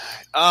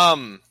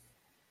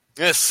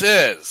This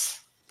is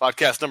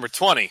podcast number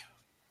 20.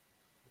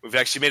 We've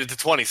actually made it to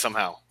 20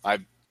 somehow. I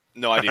have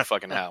no idea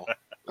fucking how.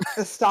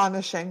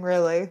 Astonishing,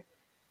 really.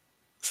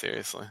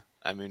 Seriously.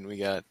 I mean,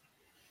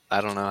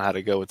 I don't know how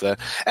to go with that.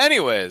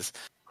 Anyways,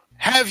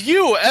 have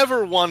you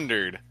ever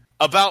wondered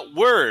about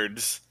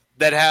words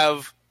that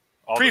have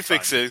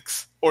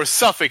prefixes or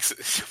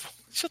suffixes?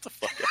 Shut the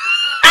fuck up.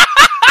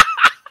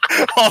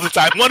 All the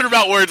time. Wonder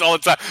about words all the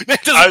time.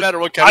 It doesn't matter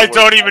what kind of words.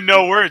 I don't even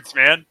know words,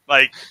 man.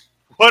 Like,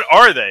 what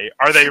are they?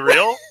 Are they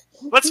real?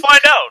 Let's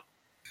find out.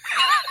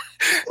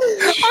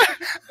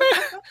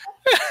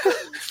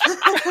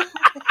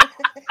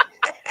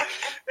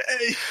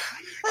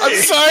 I'm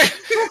sorry.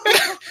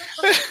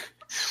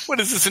 What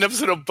is this, an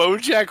episode of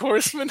BoJack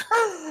Horseman?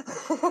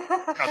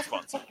 Not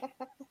sponsored.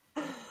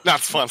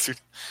 Not sponsored.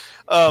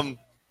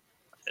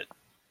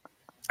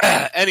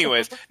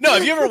 Anyways, no,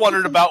 have you ever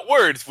wondered about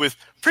words with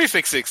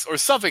prefixes or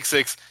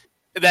suffixes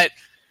that,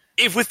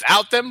 if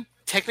without them,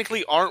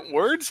 technically aren't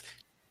words?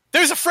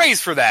 There's a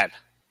phrase for that.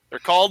 They're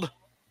called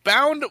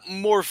bound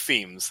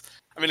morphemes.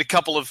 I mean, a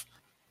couple of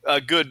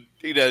good,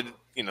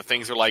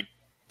 things are like...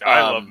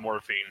 I love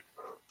morphine.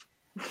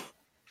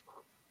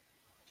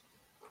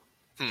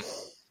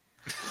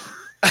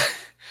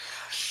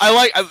 I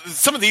like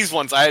some of these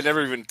ones I had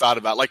never even thought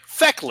about, like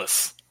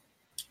feckless.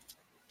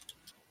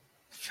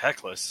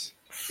 Feckless?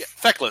 Yeah,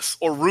 feckless.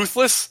 Or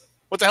ruthless.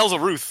 What the hell's a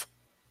ruth?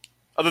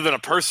 Other than a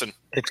person.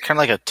 It's kind of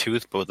like a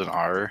tooth, but with an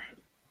R.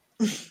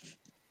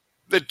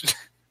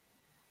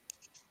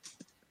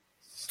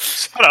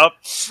 Shut up.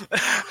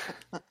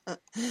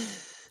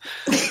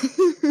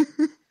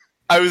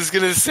 I was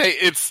gonna say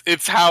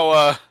it's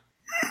how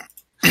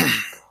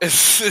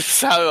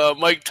it's how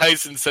Mike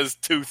Tyson says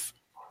tooth.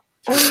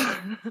 But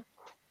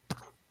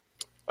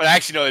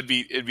actually, no, it'd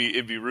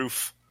be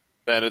roof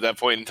then at that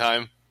point in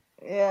time.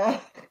 Yeah.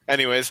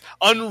 Anyways,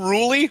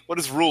 unruly. What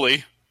is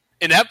ruly?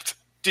 Inept,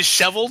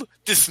 disheveled,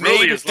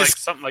 dismayed. Ruly is like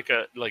something like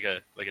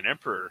an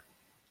emperor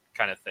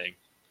kind of thing.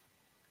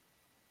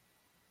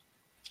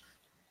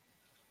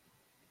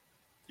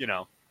 You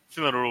know,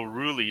 feeling a little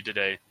ruly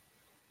today.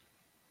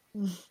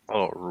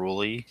 Oh,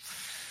 ruly?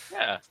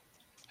 Yeah.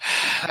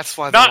 That's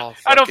why.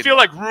 I don't feel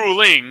like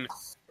ruling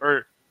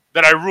or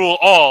that I rule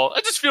all.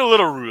 I just feel a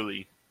little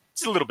ruly.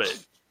 Just a little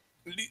bit.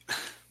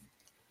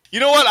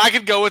 You know what? I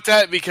could go with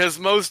that because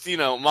most,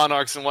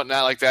 monarchs and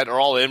whatnot like that are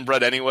all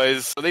inbred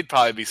anyways, so they'd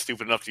probably be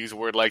stupid enough to use a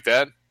word like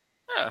that.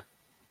 Yeah.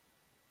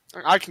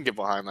 I can get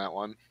behind that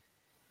one.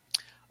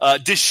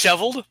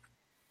 Disheveled?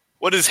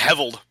 What is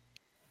heveled?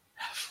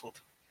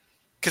 Heveled.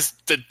 Because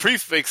the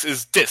prefix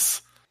is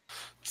dis.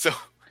 So,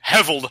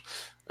 heveled.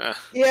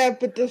 Yeah,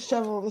 but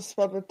disheveled is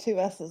spelled with two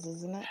S's,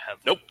 isn't it?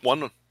 Nope,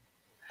 one.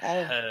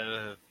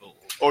 Heveled.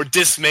 Or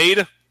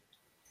dismayed.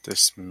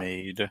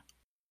 Dismayed.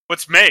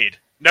 What's made?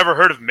 Never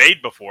heard of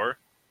maid before.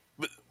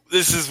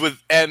 This is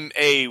with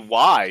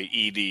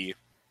M-A-Y-E-D.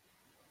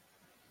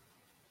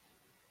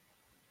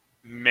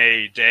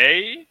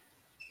 Mayday?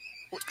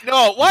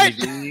 No, what?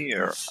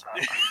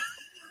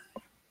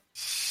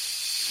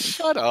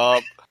 Shut Shut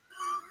up.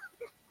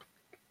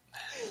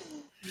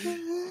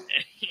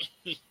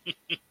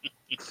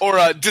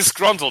 Or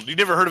disgruntled. You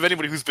never heard of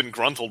anybody who's been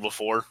gruntled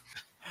before.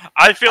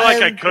 I feel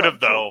like I could have,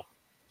 though.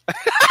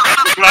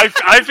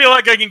 I feel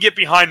like I can get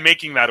behind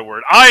making that a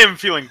word. I am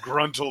feeling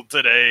gruntled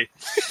today.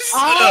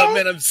 Oh,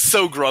 man, I'm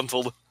so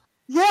gruntled.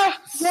 Yeah,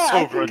 So I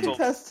can gruntled.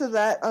 contest to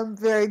that. I'm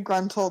very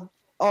gruntled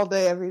all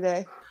day, every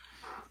day.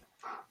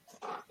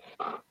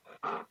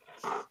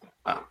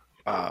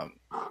 And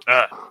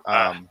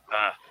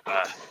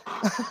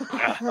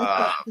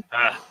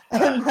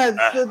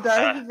that's the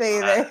Darth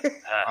Vader.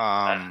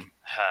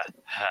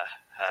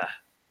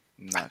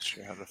 Not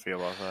sure how to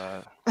feel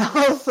about that.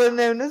 Also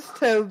known as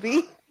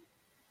Toby.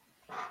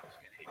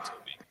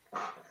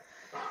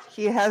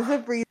 He has a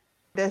breathing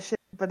condition,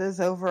 but is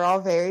overall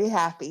very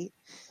happy.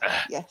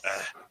 Yes.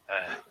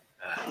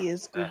 He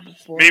is good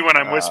before. Me when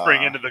I'm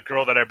whispering into the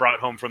girl that I brought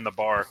home from the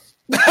bar.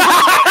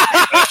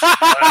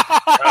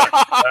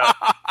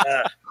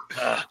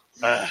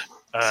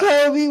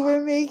 Toby,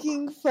 we're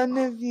making fun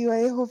of you.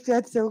 I hope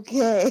that's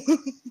okay.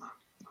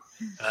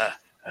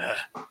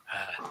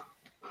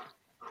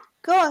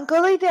 Go on,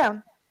 go lay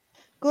down.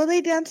 Go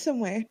lay down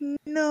somewhere.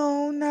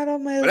 No, not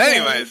on my leg. But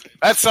anyways,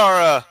 that's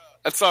our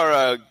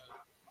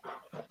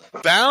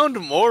bound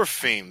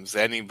morphemes.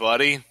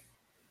 Anybody?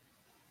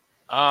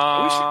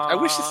 I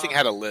wish this thing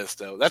had a list,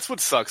 though. That's what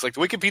sucks. Like, the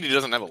Wikipedia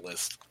doesn't have a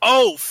list.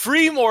 Oh,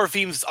 free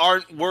morphemes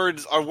are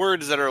words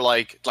that are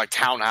like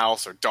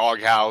townhouse or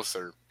doghouse,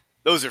 or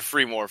those are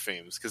free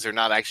morphemes because they're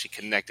not actually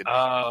connected.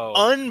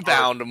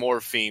 Unbound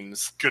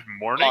morphemes. Good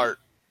morning?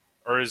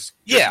 Or is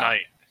good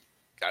night?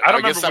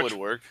 I guess that would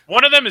work.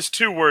 One of them is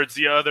two words.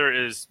 The other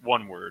is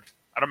one word.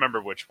 I don't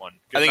remember which one.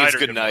 I think it's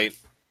good night.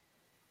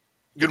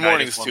 Good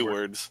morning is two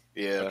words.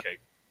 Yeah. Okay.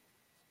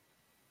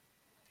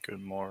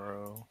 Good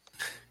morrow.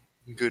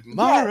 Good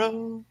morrow.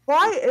 Yeah.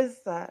 Why is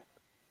that?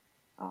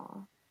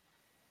 Aw.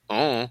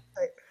 Oh.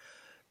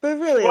 But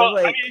really, Well,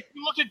 like, I mean, if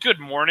you look at good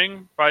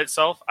morning by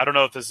itself, I don't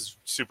know if this is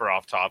super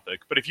off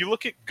topic, but if you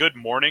look at good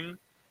morning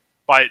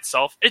by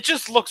itself, it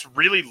just looks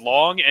really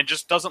long and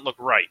just doesn't look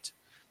right.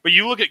 But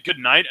you look at good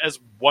night as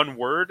one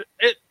word,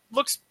 it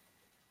looks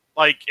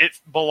like it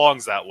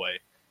belongs that way.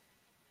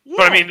 yeah.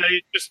 But I mean,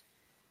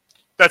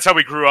 that's how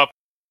we grew up.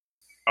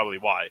 Probably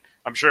why.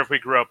 I'm sure if we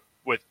grew up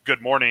with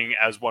good morning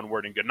as one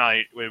word and good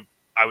night,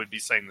 I would be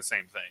saying the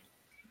same thing.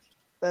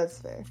 That's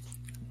fair.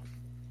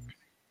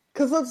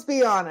 Because let's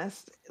be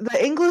honest,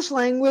 the English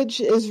language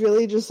is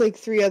really just like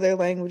three other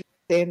languages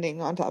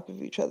standing on top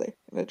of each other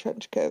in a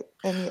trench coat.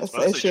 And yes, I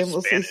Mostly just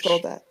shamelessly Spanish. stole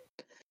that.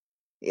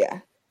 Yeah.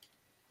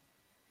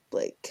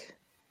 Like,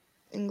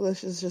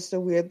 English is just a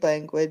weird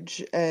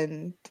language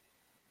and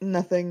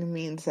nothing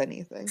means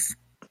anything.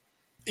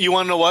 You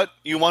want to know what?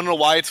 You want to know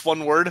why it's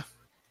one word?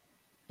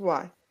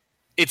 Why?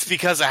 It's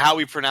because of how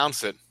we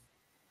pronounce it.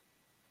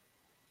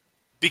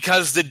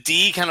 Because the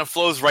D kind of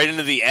flows right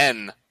into the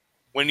N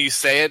when you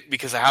say it,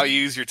 because of how you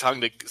use your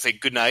tongue to say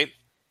good night.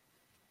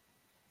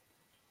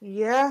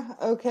 Yeah,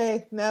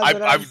 okay. Now I-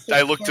 that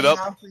I looked it up.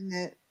 pronouncing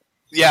it.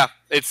 Yeah,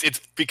 it's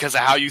because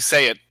of how you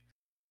say it.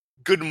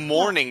 Good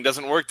morning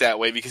doesn't work that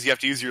way because you have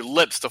to use your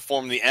lips to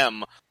form the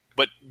M.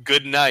 But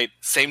good night,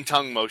 same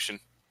tongue motion.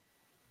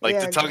 Like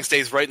Yeah, the tongue good.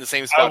 stays right in the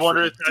same spot. I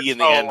wonder for if the D that's in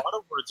the how end. a lot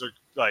of words are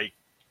like.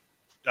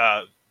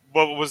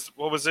 What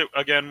was it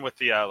again with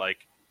the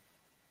like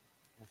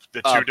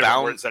the two different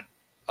bound- words that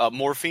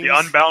Morphemes. the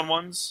unbound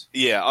ones?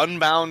 Yeah,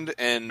 unbound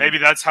and Maybe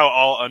that's how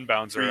all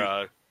unbounds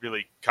are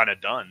really kind of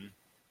done.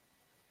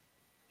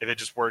 If it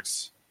just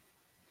works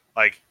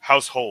like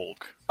household.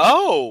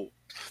 Oh,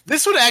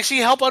 this would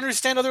actually help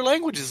understand other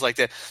languages like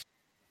that.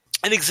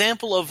 An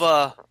example of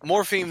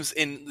morphemes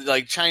in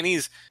like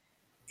Chinese.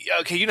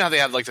 Okay, you know how they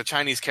have like the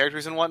Chinese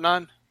characters and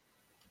whatnot.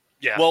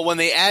 Yeah. Well, when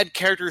they add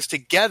characters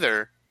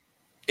together,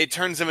 it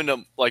turns them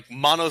into like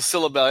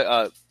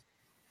monosyllabic,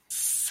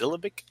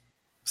 syllabic.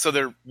 So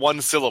they're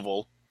one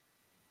syllable.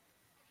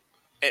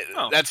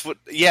 Oh. That's what.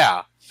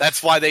 Yeah,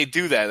 that's why they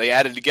do that. They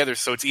add it together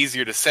so it's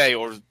easier to say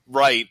or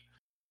write.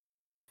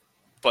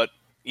 But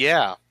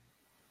yeah,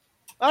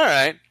 all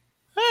right.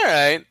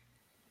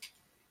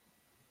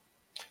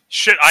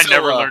 Shit, I So,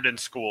 never learned in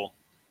school.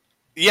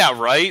 Yeah,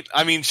 right.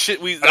 I mean, shit.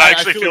 I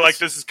actually feel like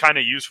this is kind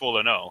of useful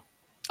to know.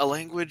 A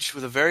language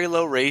with a very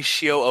low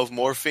ratio of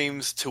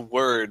morphemes to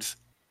words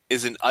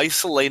is an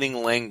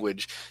isolating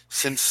language.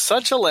 Since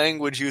such a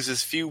language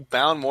uses few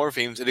bound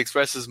morphemes, it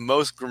expresses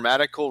most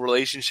grammatical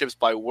relationships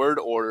by word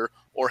order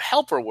or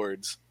helper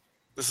words.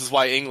 This is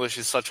why English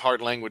is such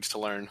hard language to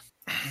learn.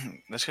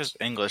 That's because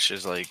English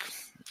is like,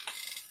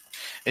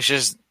 it's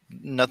just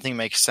nothing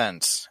makes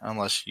sense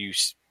unless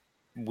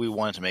we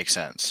want it to make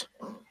sense.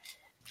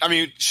 I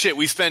mean, shit,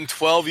 we spend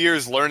 12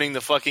 years learning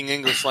the fucking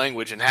English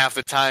language, and half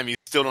the time you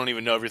still don't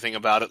even know everything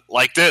about it.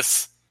 Like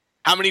this.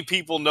 How many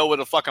people know what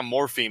a fucking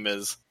morpheme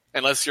is?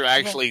 Unless you're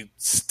actually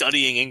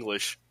studying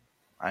English.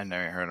 I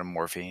never heard of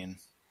morphine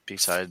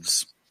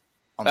besides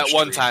on That the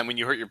one street. time when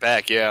you hurt your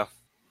back, yeah.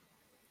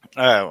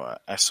 I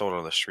sold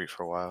on the street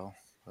for a while.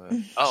 But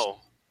Oh.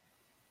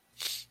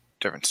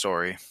 different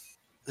story.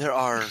 There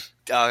are...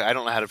 I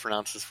don't know how to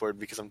pronounce this word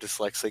because I'm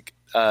dyslexic.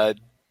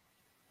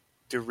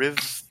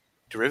 Derivish...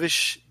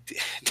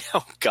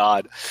 Oh,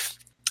 God.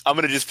 I'm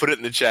going to just put it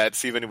in the chat,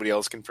 see if anybody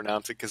else can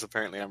pronounce it, because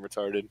apparently I'm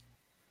retarded.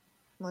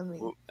 Let me.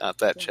 Oop, not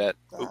that chat.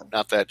 Oop,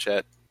 not that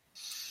chat.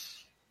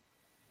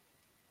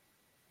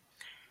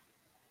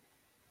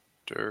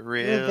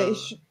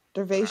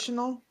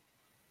 Derivational?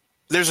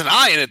 There's an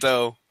I in it,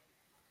 though.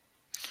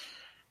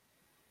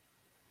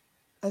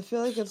 I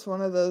feel like it's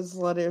one of those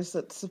letters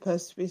that's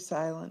supposed to be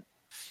silent.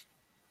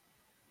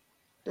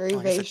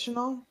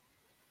 Derivational?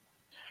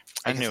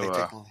 I knew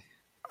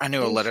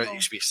a letter that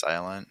used to be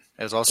silent.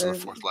 It was also the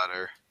fourth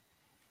letter.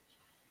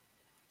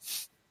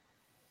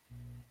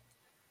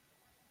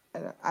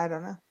 I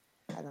don't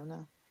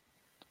know.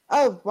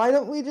 Oh, why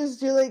don't we just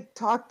do like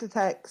talk to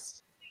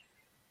text?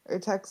 Or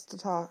text to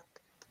talk?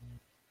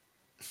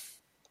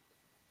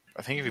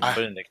 I think if you put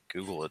it into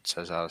Google, it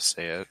says how to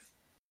say it.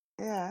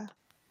 Yeah.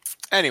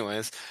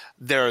 Anyways,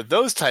 there are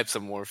those types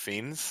of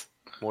morphemes,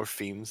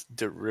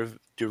 derivational.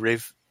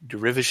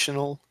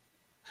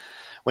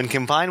 When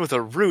combined with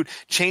a root,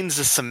 change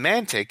the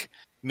semantic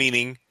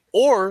meaning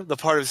or the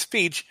part of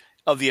speech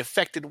of the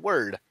affected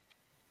word.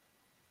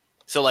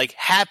 So, like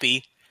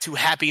happy to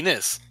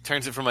happiness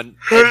turns it from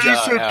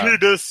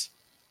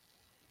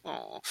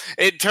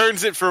it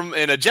turns it from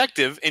an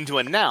adjective into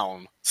a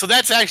noun. So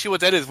that's actually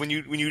what that is when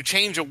you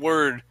change a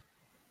word.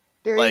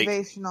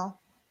 Derivational.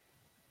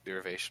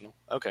 Derivational.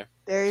 Okay.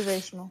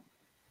 Derivational.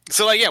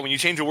 So, like, yeah, when you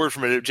change a word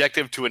from an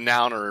adjective to a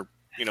noun, or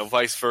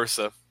vice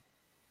versa,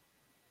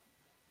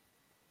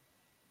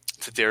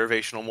 it's a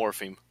derivational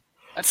morpheme.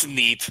 That's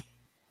neat.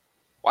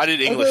 Why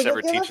did English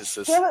ever teach us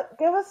this?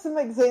 Give us some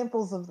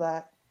examples of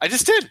that. I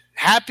just did.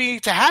 Happy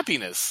to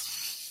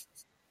happiness.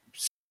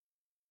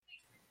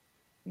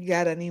 You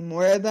got any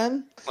more of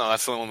them? No,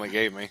 that's the only one they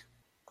gave me.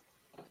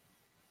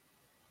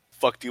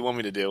 Fuck do you want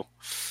me to do?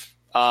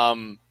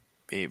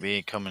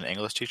 Become an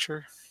English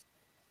teacher?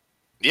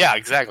 Yeah,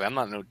 exactly. I'm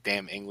not no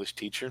damn English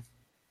teacher.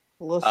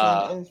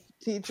 Listen, if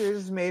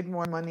teachers made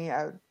more money,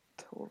 I would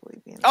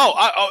totally be in.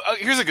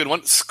 Here's a good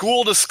one.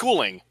 School to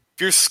schooling.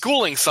 If you're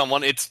schooling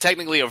someone, it's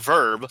technically a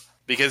verb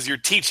because you're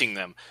teaching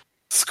them.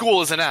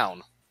 School is a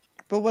noun.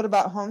 But what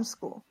about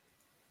homeschool?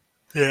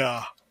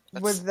 Yeah.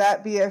 Would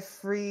that be a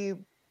free?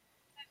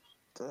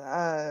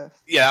 Yeah,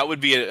 that would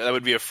be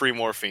a free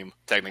morpheme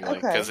technically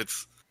because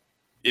it's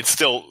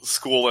still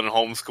school and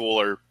homeschool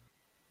or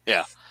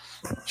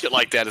shit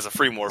like that is a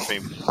free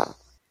morpheme.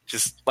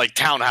 Just like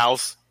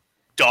townhouse,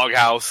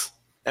 doghouse.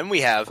 And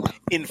we have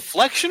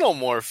inflectional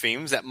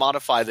morphemes that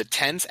modify the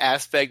tense,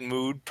 aspect,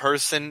 mood,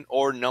 person,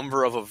 or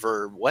number of a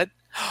verb. What?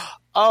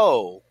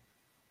 Oh,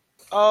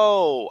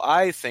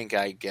 I think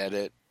I get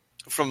it.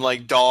 From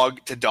like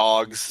dog to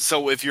dogs.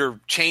 So if you're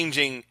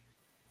changing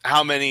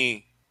how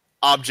many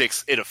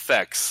objects it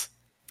affects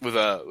with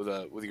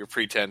your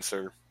pretense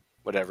or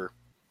whatever.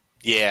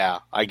 Yeah,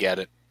 I get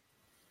it.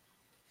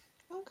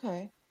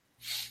 Okay.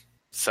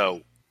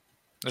 So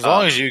as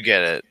long as you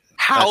get it.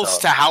 House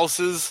to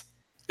houses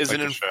is like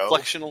an the show?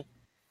 inflectional.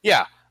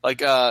 Yeah,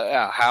 like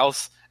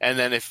house, and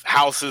then if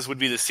houses would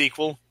be the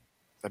sequel.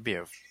 That'd be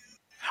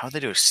how'd they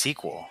do a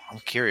sequel? I'm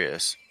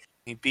curious.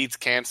 He beats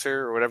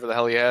cancer or whatever the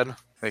hell he had.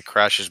 They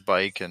crash his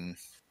bike and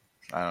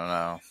I don't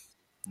know.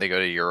 They go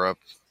to Europe.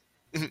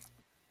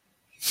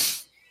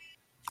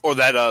 Or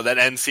that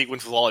end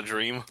sequence was all a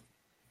dream.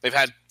 They've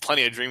had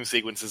plenty of dream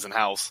sequences in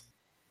House.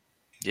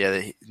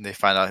 Yeah, they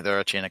find out they're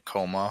actually in a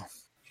coma.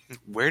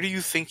 Where do you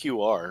think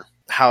you are?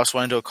 House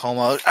went into a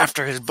coma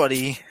after his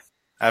buddy.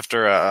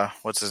 After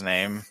what's his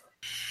name?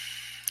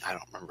 I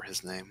don't remember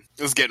his name.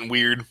 It was getting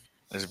weird.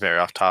 It's very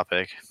off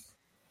topic.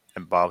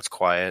 And Bob's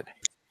quiet.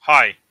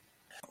 Hi.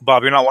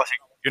 Bob, you're not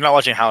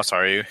watching House,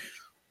 are you?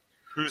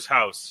 Whose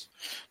house?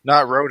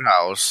 Not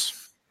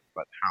Roadhouse,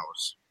 but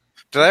House.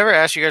 Did I ever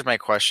ask you guys my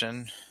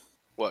question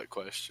What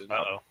question?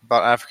 Uh-oh.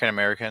 about African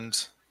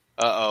Americans?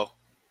 Uh-oh.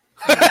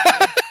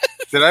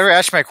 Did I ever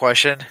ask you my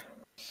question?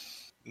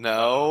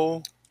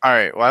 No. All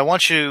right. Well, I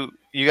want you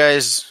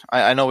guys.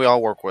 I know we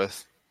all work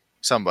with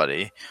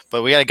somebody,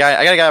 but we got a guy.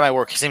 I got a guy at my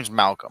work. His name's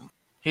Malcolm.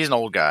 He's an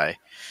old guy.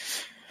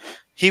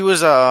 He was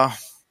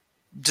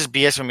just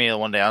BSing me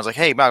one day. I was like,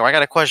 "Hey, Malcolm, I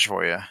got a question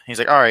for you." He's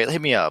like, "All right,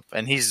 hit me up."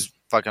 And he's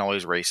fucking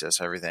always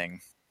racist,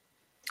 everything.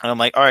 And I'm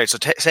like, "All right, so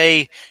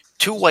say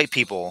two white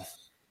people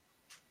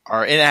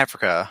are in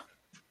Africa.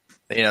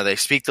 They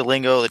speak the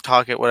lingo, they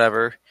talk it,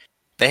 whatever.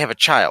 They have a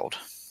child.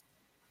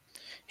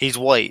 He's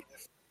white.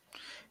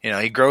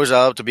 He grows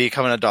up to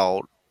become an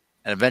adult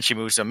and eventually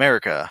moves to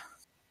America,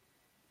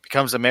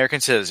 becomes an American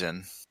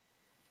citizen,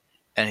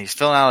 and he's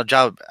filling out a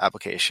job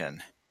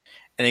application.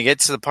 And he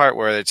gets to the part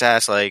where it's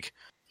asked, like,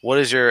 what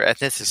is your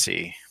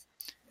ethnicity?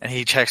 And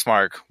he checks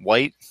mark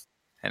white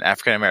and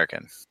African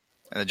American.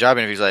 And the job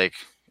interview's like,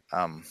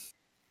 kind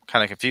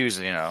of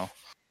confused,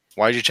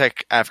 why did you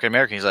check African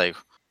American? He's like,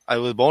 I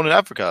was born in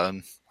Africa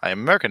and I am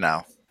American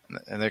now.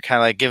 And they're kind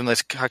of like giving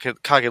this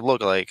cocky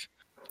look like,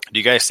 do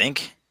you guys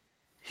think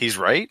he's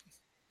right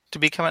to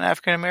become an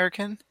African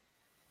American?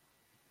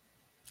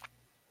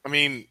 I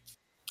mean,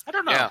 I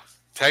don't know. Yeah,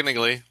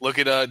 technically. Look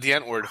at the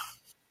N-word.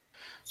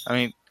 I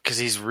mean, because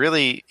he's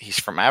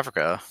from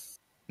Africa.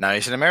 Now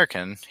he's an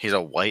American. He's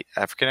a white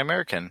African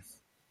American.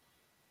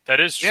 That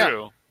is true.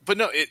 Yeah, but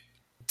no,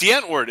 the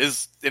N-word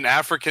is an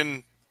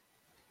African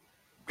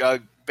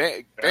band.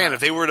 If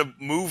they were to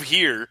move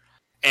here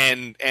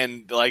and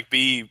like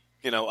be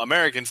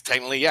Americans,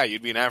 technically, yeah,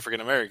 you'd be an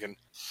African American.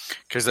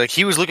 Because like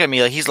he was looking at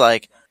me like he's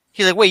like,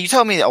 wait, you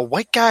telling me a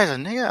white guy's a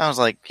nigga? I was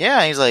like,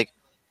 yeah. He's like,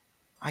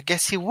 I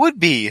guess he would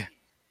be.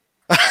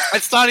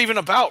 It's not even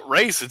about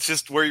race. It's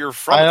just where you're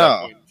from at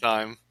that point in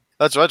time.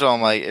 That's what I told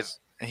him. Like,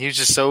 he was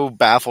just so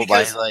baffled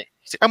by it. He's like,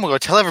 I'm gonna go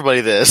tell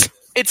everybody this.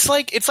 It's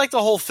like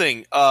the whole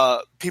thing.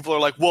 People are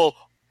like, well,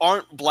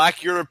 aren't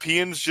black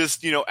Europeans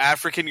just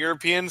African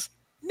Europeans?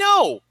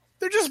 No,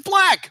 they're just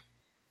black.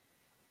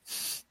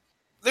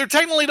 They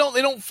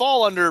don't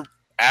fall under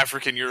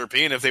African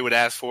European if they would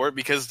ask for it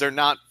because they're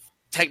not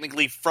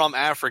technically from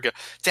Africa.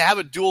 To have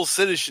a dual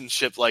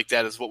citizenship like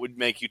that is what would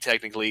make you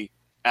technically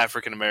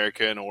African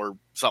American or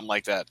something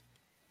like that.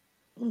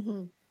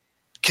 Mm-hmm.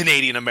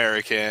 Canadian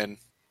American.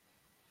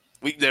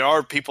 There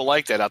are people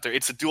like that out there.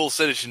 It's a dual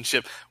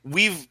citizenship.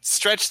 We've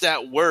stretched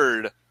that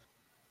word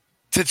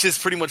to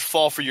just pretty much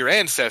fall for your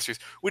ancestors,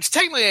 which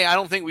technically I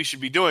don't think we should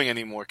be doing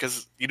anymore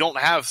because you don't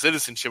have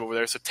citizenship over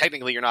there, so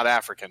technically you're not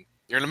African.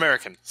 You're an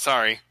American.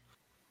 Sorry.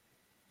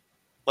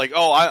 Like,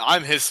 oh,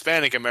 I'm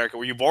Hispanic American.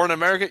 Were you born in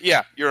America?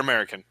 Yeah, you're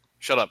American.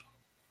 Shut up.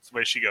 It's the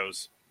way she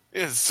goes.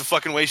 Yeah, it's the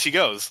fucking way she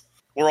goes.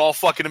 We're all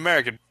fucking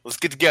American. Let's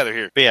get together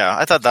here. But yeah,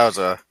 I thought that was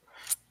a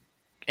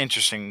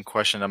interesting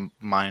question to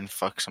mind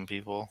fuck some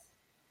people.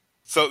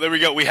 So there we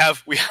go. We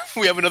have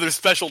another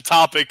special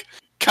topic.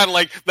 Kind of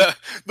like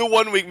the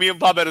 1 week me and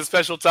Bob had a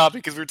special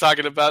topic because we were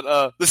talking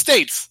about the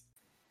states.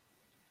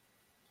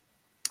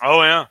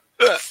 Oh yeah.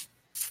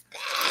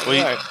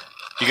 Well,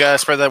 you gotta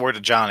spread that word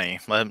to Johnny.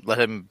 Let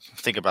him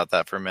think about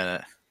that for a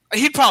minute.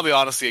 He'd probably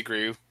honestly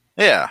agree.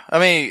 Yeah, I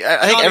mean,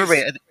 I think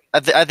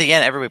at the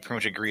end, everybody pretty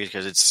much agrees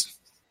because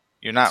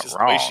you're not It's just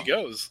wrong. the way she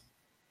goes.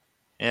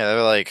 Yeah,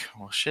 they're like,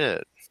 well,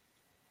 shit,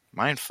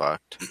 mind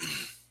fucked.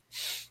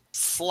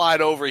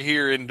 Slide over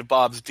here into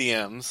Bob's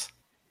DMs.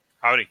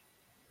 Howdy.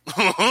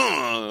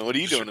 What are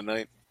you doing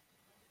tonight?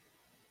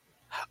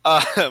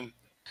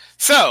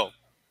 So,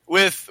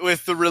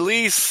 with the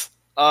release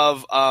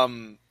of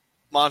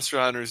Monster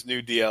Hunter's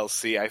new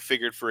DLC, I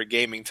figured for a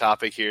gaming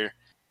topic here,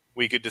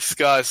 we could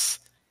discuss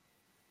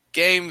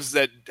games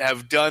that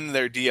have done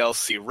their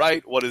DLC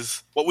right, what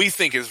we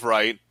think is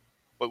right,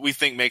 what we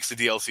think makes the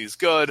DLCs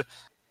good,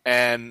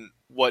 and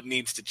what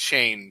needs to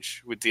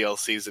change with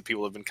DLCs that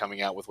people have been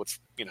coming out with, what's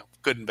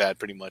good and bad,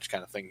 pretty much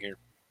kind of thing here.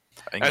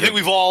 I think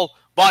we've all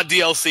bought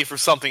DLC for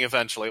something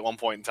eventually at one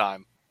point in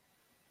time.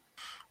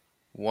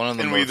 One of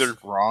the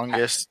most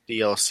wrongest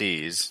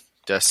DLCs,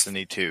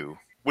 Destiny 2.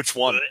 Which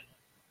one?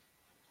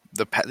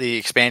 The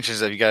expansions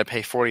that you got to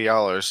pay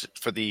 $40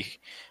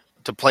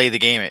 to play the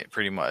game.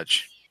 Pretty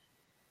much.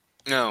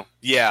 No,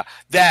 yeah,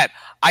 that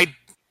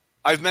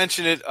I've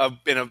mentioned it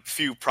in a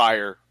few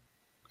prior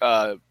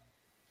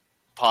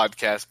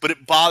podcasts, but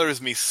it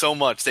bothers me so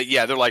much that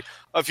they're like,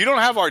 if you don't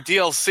have our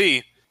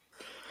DLC,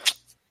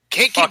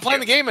 can't keep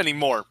playing the game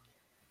anymore.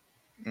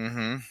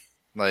 Mm-hmm.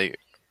 Like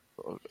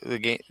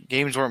the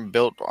games weren't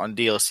built on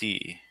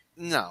DLC.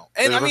 No,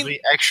 and I mean,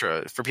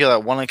 extra for people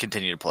that want to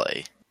continue to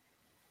play.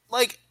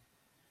 Like,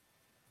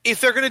 if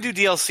they're going to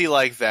do DLC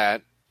like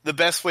that, the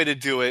best way to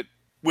do it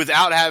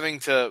without having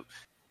to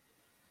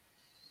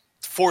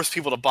force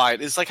people to buy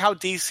it is like how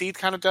DC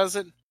kind of does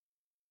it.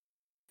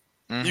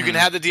 Mm-hmm. You can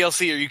have the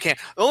DLC or you can't.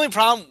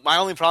 My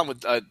only problem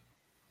with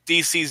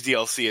DC's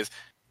DLC is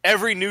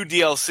every new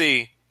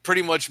DLC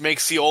pretty much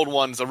makes the old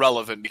ones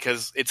irrelevant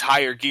because it's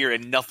higher gear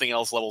and nothing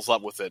else levels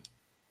up with it.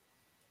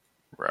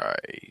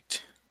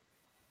 Right.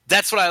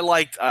 That's what I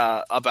liked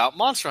about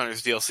Monster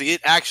Hunter's DLC.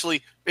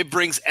 It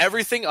brings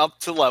everything up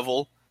to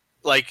level.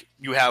 Like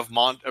you have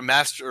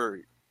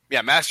master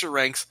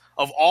ranks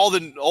of all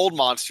the old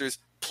monsters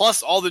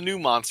plus all the new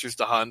monsters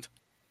to hunt.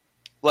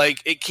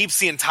 Like it keeps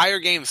the entire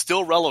game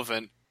still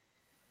relevant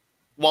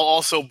while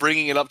also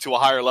bringing it up to a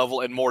higher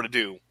level and more to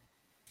do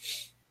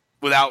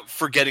without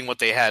forgetting what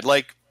they had.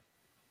 Like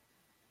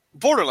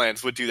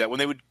Borderlands would do that when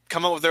they would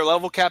come up with their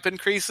level cap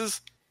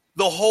increases.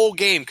 The whole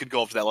game could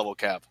go up to that level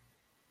cap.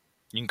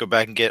 You can go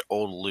back and get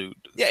old loot.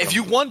 Yeah, if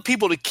you want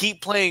people to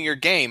keep playing your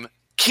game,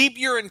 keep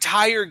your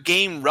entire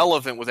game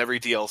relevant with every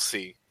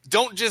DLC.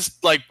 Don't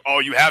just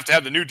you have to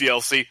have the new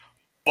DLC,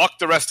 fuck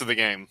the rest of the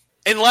game.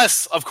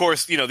 Unless, of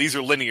course, these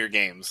are linear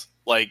games,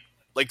 like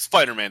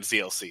Spider-Man's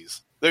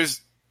DLCs.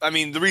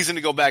 The reason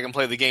to go back and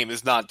play the game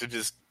is not to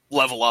just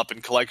level up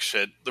and collect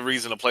shit. The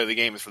reason to play the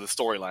game is for the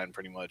storyline,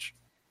 pretty much.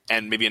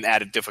 And maybe an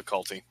added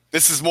difficulty.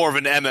 This is more of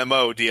an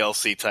MMO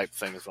DLC type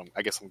thing, is what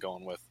I guess I'm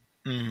going with.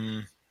 Mm-hmm.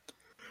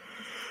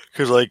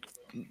 Because,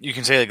 you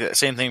can say the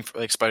same thing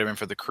for Spider-Man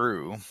for the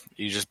crew.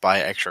 You just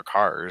buy extra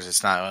cars.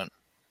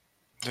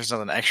 There's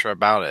nothing extra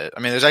about it. I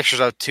mean, there's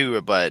extras out to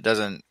it, but it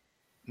doesn't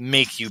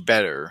make you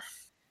better.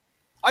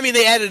 I mean,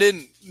 they added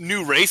in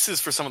new races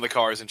for some of the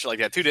cars and shit like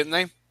that, too, didn't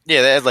they?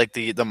 Yeah, they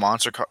had, the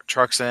monster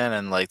trucks in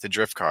and, the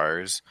drift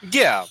cars.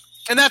 Yeah,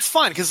 and that's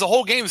fine, because the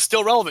whole game is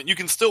still relevant. You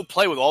can still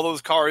play with all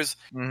those cars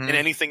and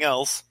anything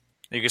else.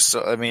 You can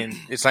still,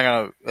 it's not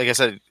going to, like I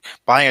said,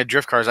 buying a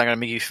drift car is not going to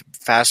make you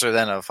faster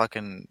than a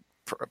fucking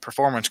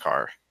performance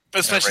car.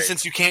 Especially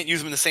since you can't use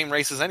them in the same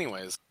races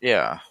anyways.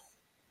 Yeah.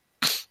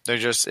 They're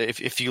just,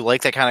 if you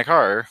like that kind of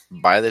car,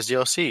 buy this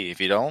DLC.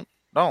 If you don't.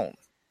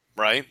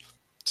 Right?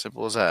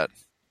 Simple as that.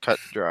 Cut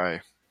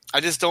dry. I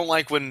just don't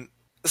like when,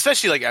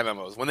 especially like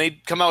MMOs, when they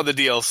come out with a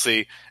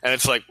DLC and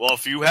it's like, well,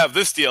 if you have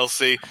this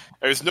DLC,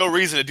 there's no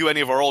reason to do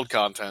any of our old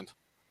content.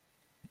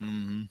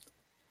 Mm-hmm.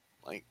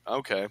 Like,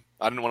 okay,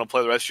 I didn't want to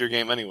play the rest of your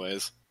game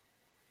anyways.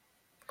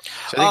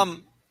 So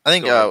I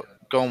think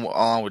going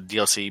along with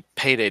DLC,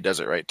 Payday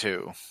does it right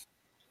too.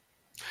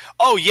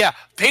 Oh yeah,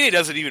 Payday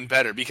does it even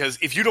better because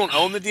if you don't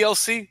own the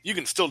DLC, you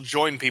can still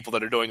join people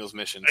that are doing those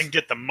missions and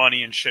get the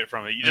money and shit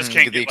from it. You just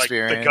can't get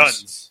the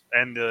guns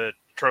and the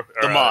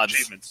mods,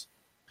 achievements.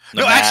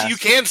 No, actually, you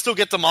can still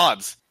get the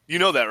mods. You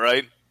know that,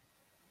 right?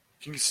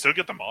 You can still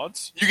get the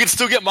mods. You can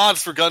still get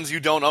mods for guns you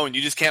don't own.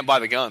 You just can't buy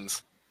the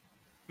guns.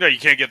 No, you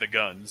can't get the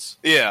guns.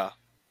 Yeah,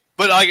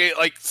 but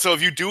so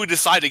if you do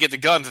decide to get the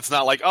guns, it's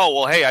not like, oh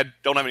well, hey, I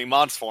don't have any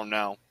mods for them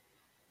now.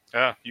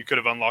 Yeah, you could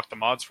have unlocked the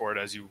mods for it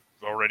as you've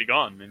already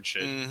gone and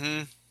shit.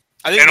 Mm-hmm.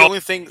 I think the only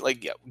thing,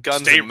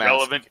 guns stay and masks,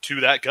 relevant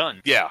to that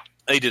gun. Yeah,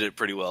 they did it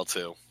pretty well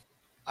too.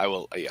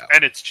 Yeah,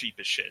 and it's cheap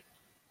as shit.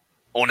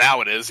 Oh, now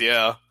it is.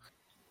 Yeah,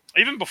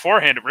 even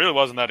beforehand, it really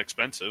wasn't that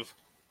expensive.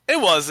 It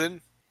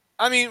wasn't.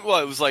 I mean, it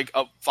was like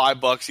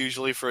 $5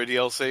 usually for a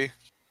DLC.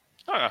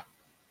 Oh, yeah.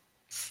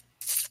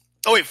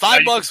 Oh wait,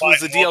 $5 was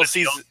the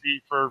DLC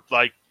for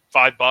like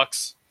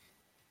 $5.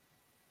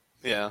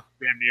 Yeah,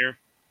 damn near.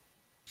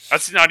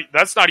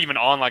 That's not even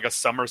on like a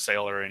summer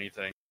sale or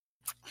anything.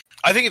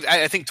 I think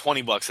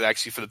 $20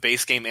 actually for the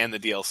base game and the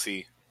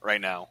DLC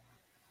right now.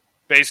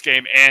 Base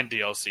game and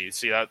DLC.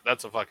 See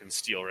that's a fucking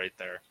steal right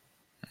there.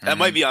 That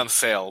might be on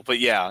sale, but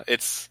yeah,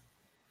 it's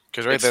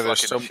because right it's there,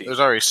 fucking cheap. there's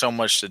already so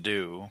much to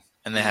do,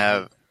 and they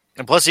have.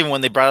 And plus, even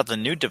when they brought out the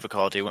new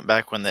difficulty, went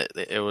back when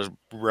it was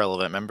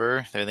relevant.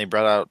 Remember, they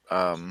brought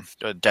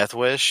out Death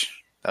Wish.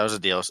 That was a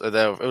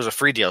DLC. It was a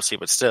free DLC,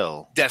 but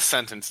still. Death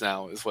Sentence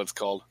now is what it's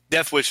called.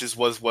 Death Wishes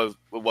was what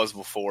it was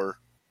before.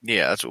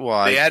 Yeah, that's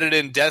why they added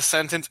in Death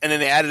Sentence, and then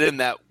they added in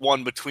that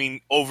one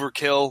between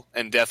Overkill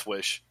and Death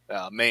Wish,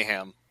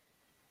 Mayhem.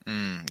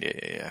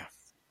 Yeah.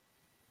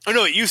 Oh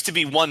no, it used to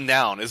be one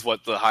down is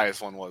what the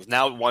highest one was.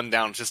 Now one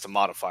down is just a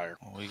modifier.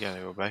 Well, we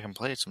gotta go back and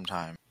play it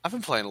sometime. I've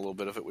been playing a little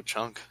bit of it with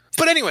Chunk.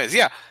 But anyways,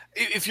 yeah,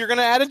 if you're going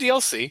to add a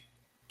DLC,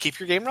 keep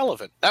your game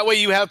relevant. That way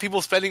you have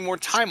people spending more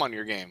time on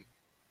your game.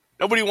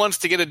 Nobody wants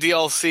to get a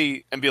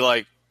DLC and be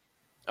like,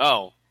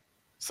 oh,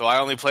 so I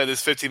only play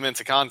this 15 minutes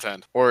of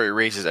content. Or it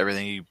erases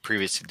everything you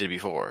previously did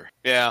before.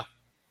 Yeah.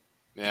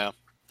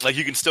 Like,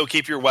 you can still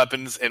keep your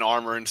weapons and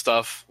armor and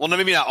stuff. Well, no,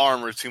 maybe not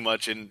armor too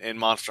much in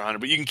Monster Hunter,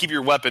 but you can keep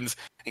your weapons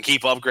and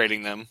keep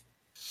upgrading them.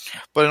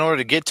 But in order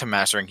to get to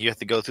mastering, you have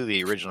to go through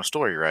the original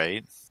story,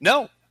 right?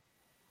 No.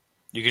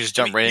 You can just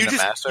jump right into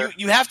master?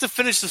 You have to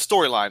finish the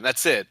storyline,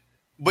 that's it.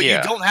 But you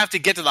don't have to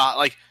get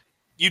to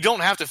you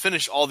don't have to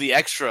finish all the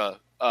extra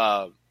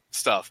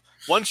stuff.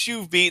 Once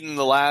you've beaten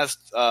the last...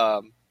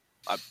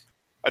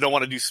 I don't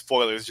want to do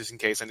spoilers just in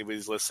case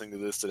anybody's listening to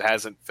this that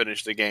hasn't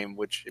finished the game,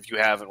 which, if you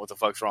haven't, what the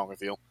fuck's wrong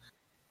with you?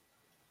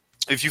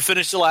 If you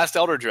finish the last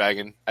Elder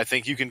Dragon, I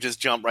think you can just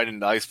jump right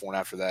into Iceborne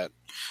after that.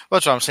 Well,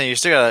 that's what I'm saying. You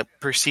still gotta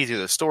proceed through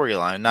the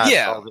storyline, not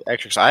all the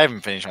extra. I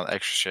haven't finished all the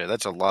extra shit.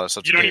 That's a lot of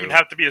stuff to do. You don't even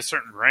have to be a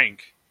certain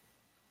rank.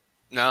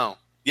 No.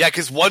 Yeah,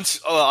 because once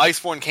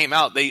Iceborne came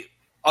out, they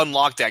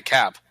unlocked that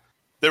cap.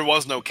 There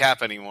was no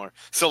cap anymore.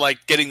 So,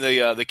 like, getting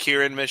the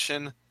Kirin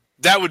mission...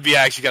 That would be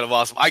actually kind of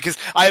awesome. Because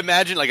I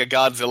imagine, like, a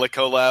Godzilla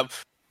collab,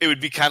 it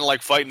would be kind of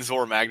like fighting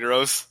Zora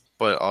Magdaros.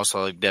 But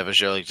also, like,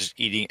 Devajo, like, just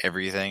eating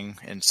everything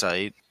in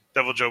sight.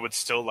 Devil Joe would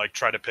still, like,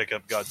 try to pick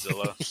up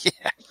Godzilla.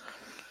 Yeah.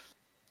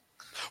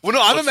 Well,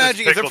 no, I'm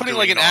imagining if they're putting,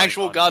 like, an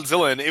actual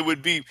Godzilla in, it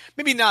would be,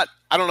 maybe not,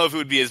 I don't know if it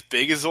would be as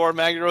big as Zora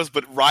Magdaros,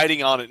 but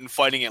riding on it and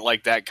fighting it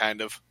like that,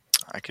 kind of.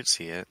 I could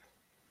see it.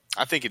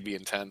 I think it'd be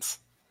intense.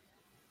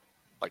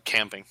 Like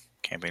camping.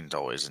 Camping's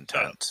always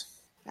intense.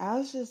 I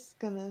was just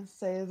gonna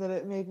say that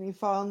it made me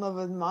fall in love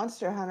with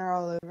Monster Hunter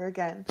all over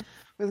again,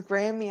 with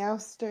Graham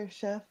Meowster,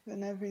 Chef,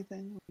 and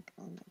everything. Like,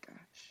 oh my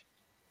gosh,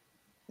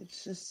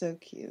 it's just so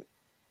cute.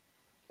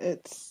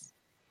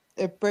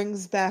 It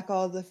brings back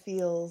all the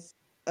feels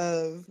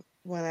of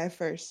when I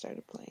first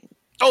started playing.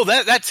 Oh,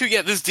 that too.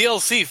 Yeah, this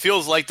DLC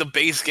feels like the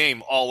base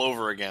game all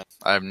over again.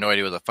 I have no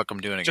idea what the fuck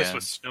I'm doing again. Just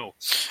with snow.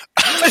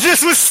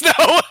 Just with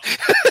snow.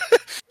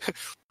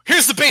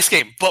 Here's the base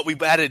game, but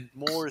we've added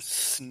more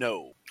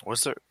snow.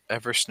 Was there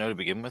ever snow to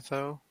begin with,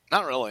 though?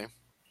 Not really.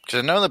 Because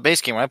I know in the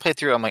base game, when I play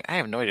through, I'm like, I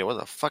have no idea what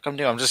the fuck I'm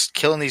doing. I'm just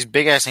killing these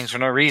big-ass things for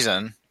no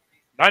reason.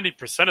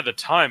 90% of the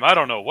time, I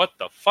don't know what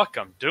the fuck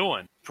I'm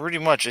doing. Pretty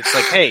much. It's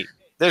like, hey,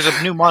 there's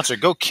a new monster.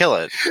 Go kill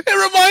it. It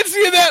reminds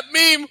me of that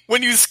meme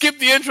when you skip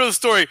the intro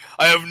story.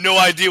 I have no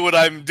idea what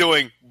I'm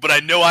doing, but I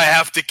know I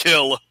have to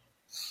kill.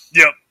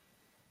 Yep.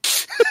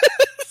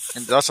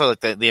 And also,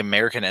 like, the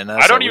American in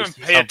us. I don't even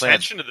pay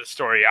attention to the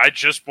story. I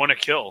just want to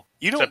kill.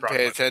 You don't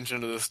pay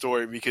attention to the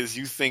story because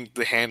you think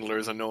the handler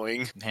is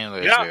annoying. The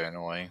handler is very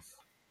annoying.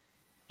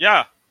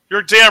 Yeah,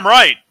 you're damn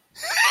right.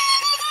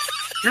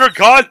 You're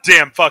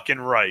goddamn fucking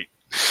right.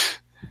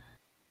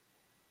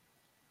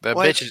 That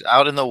bitch is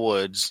out in the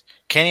woods,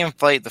 can't even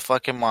fight the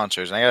fucking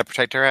monsters, and I gotta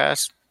protect her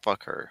ass?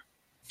 Fuck her.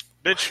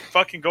 Bitch,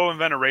 fucking go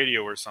invent a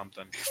radio or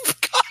something.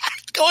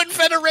 Go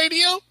invent a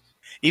radio?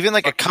 Even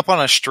like a cup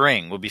on a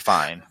string would be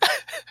fine.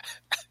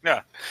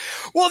 Yeah.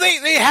 Well,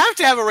 they have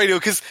to have a radio,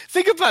 because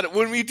think about it.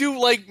 When we do,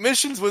 like,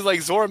 missions with,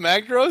 like, Zora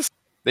Magdaros,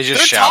 they're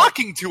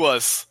talking to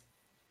us.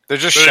 They're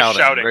just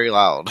shouting very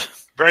loud.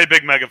 Very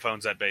big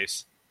megaphones at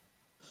base.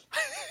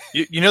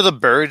 You know the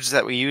birds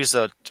that we use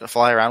to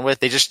fly around with?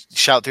 They just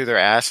shout through their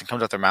ass and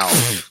comes out their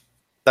mouth.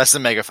 That's the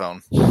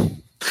megaphone.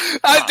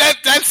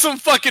 That's some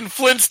fucking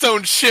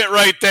Flintstone shit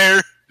right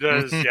there.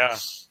 Yeah.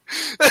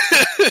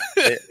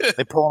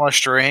 They pull on a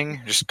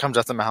string, just comes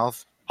out the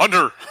mouth.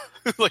 Hunter!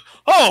 Like,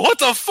 oh, what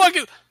the fuck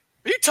is...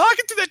 Are you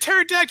talking to that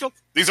pterodactyl?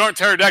 These aren't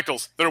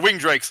pterodactyls. They're wing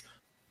drakes.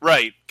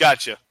 Right,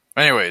 gotcha.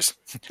 Anyways,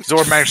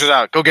 Zord maxes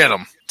out. Go get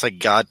him. It's like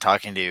God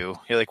talking to you.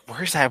 You're like,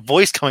 where's that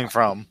voice coming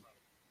from?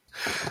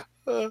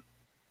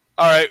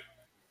 Alright.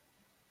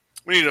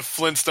 We need a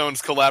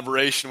Flintstones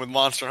collaboration with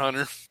Monster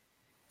Hunter.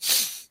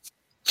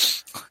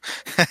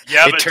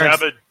 Yabba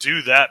dabba,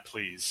 do that,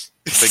 please.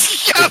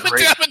 Yabba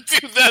dabba,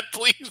 do that,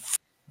 please.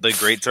 The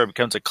greatsword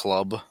becomes a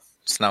club.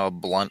 It's now a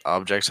blunt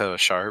object instead of a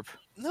sharp.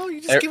 No, you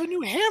just give a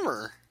new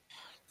hammer.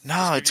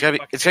 No, it's gotta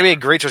be a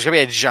greatsword. It's gotta be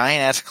a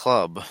giant ass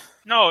club.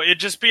 No, it'd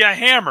just be a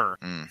hammer.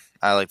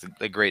 I like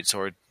the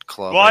greatsword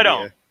club. Well, I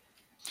don't.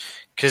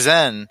 Because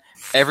then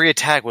every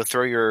attack will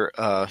throw your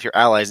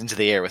allies into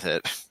the air with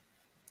it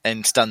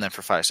and stun them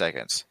for 5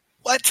 seconds.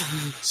 What?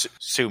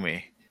 Sue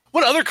me.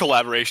 What other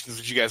collaborations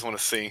would you guys want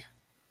to see?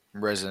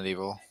 Resident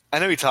Evil. I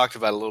know we talked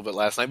about it a little bit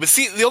last night, but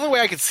see, the only way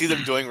I could see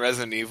them doing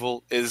Resident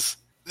Evil is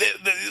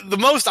the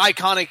most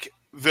iconic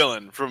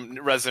villain from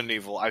Resident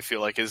Evil, I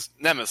feel like, is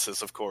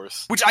Nemesis, of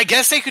course. Which I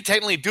guess they could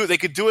technically do it. They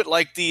could do it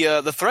like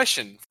the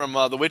Threshin from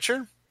The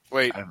Witcher.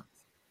 Wait.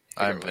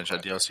 I haven't finished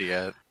that DLC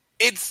yet.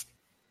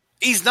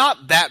 He's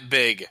not that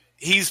big.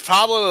 He's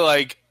probably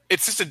like,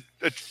 it's just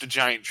a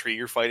giant tree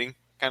you're fighting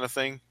kind of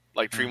thing.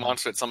 Like tree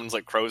monster that summons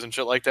like crows and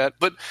shit like that.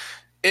 But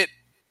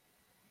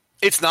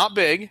it's not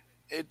big.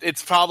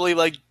 It's probably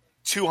like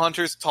 2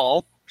 hunters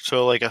tall.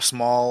 So like a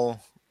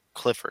small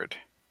Clifford.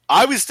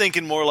 I was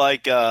thinking more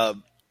like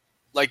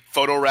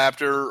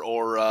Photoraptor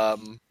or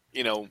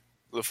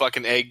the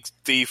fucking egg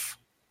thief.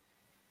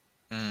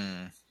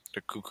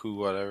 The cuckoo,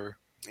 whatever.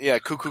 Yeah,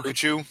 Cuckoo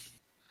Cachoo.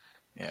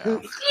 Yeah.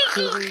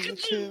 Cuckoo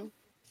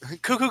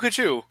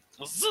Cachoo.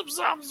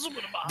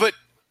 But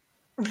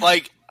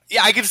like,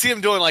 yeah, I could see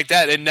him doing like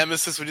that, and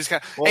Nemesis would just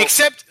kind of. Well,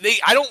 except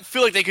I don't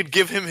feel like they could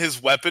give him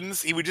his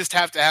weapons. He would just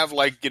have to have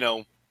like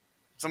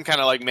some kind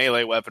of like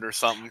melee weapon or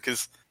something.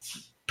 Because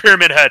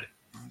Pyramid Head.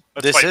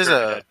 this is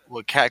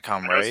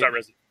Capcom, right? It's not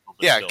Resident Evil,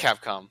 but yeah, still.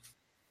 Capcom.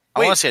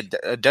 I want to see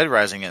a Dead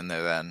Rising in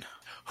there then.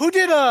 Who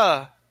did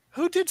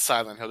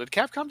Silent Hill? Did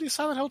Capcom do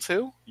Silent Hill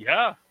too?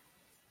 Yeah.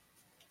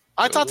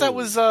 I thought that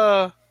was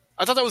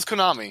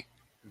Konami.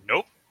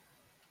 Nope.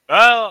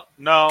 Well,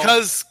 no.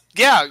 Because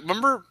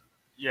remember?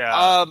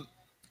 Yeah.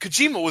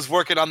 Kojima was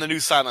working on the new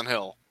Silent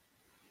Hill.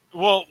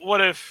 Well,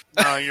 what if?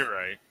 No, you're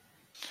right.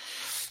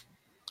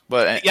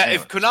 But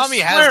if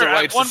Konami has the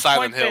rights to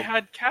Silent Hill, they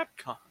had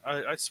Capcom.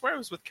 I swear it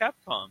was with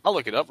Capcom. I'll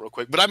look it up real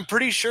quick. But I'm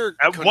pretty sure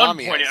at Konami one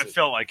point has I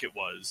felt like it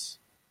was.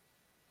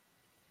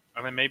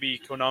 I mean, maybe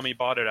Konami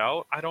bought it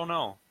out. I don't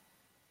know.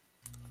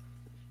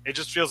 It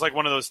just feels like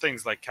one of those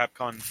things. Like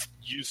Capcom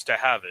used to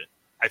have it.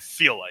 I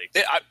feel like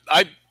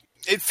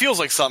it feels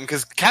like something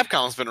because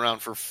Capcom's been around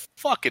for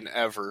fucking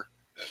ever.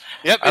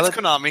 Yep, it's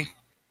Konami.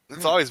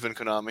 It's always been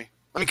Konami.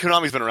 I mean,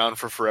 Konami's been around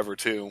for forever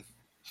too.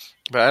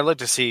 But I'd like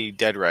to see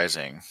Dead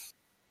Rising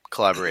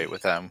collaborate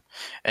with them.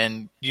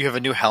 And you have a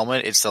new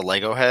helmet. It's the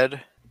Lego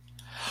head.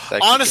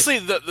 Honestly,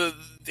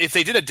 if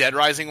they did a Dead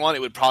Rising one,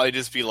 it would probably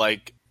just be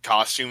like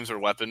costumes or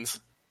weapons.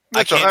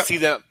 I can't see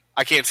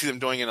them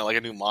doing it like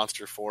a new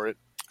monster for it.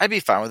 I'd be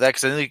fine with that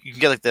because I think you can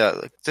get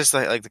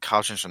like the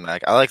costumes from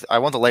that. I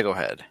want the Lego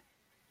head.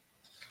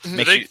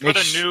 Did they put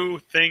a new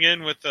thing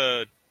in with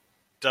the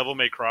Devil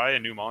May Cry, a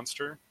new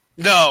monster?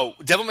 No,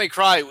 Devil May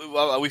Cry.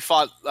 We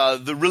fought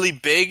the really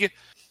big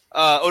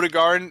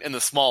Odegaard and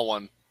the small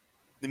one,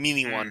 the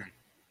mini one,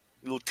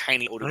 little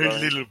tiny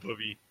Odegaard. Little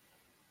puppy,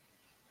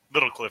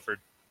 little Clifford.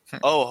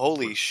 Oh,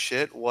 holy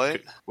shit!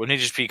 What? Wouldn't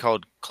he just be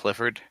called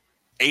Clifford?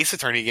 Ace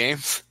Attorney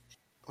games.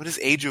 What is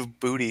Age of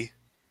Booty?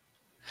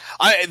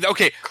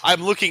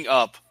 I'm looking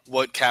up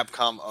what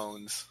Capcom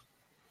owns,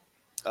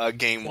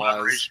 game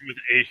wise. With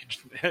Age,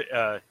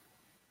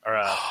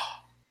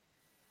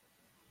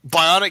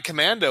 Bionic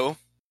Commando.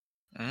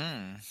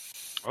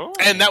 Oh.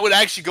 And that would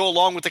actually go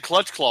along with the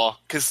Clutch Claw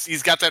because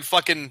he's got that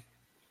fucking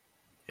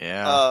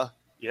arm.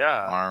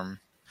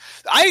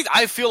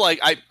 I feel like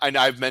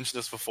I've mentioned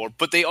this before,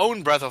 but they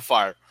own Breath of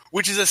Fire,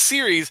 which is a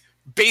series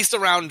based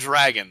around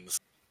dragons.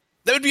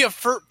 That would be a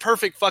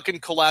perfect fucking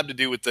collab to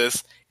do with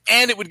this,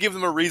 and it would give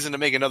them a reason to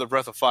make another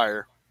Breath of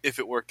Fire if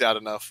it worked out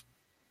enough.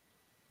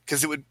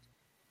 Because it would.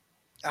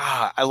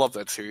 I love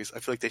that series. I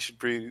feel like they should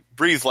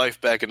breathe life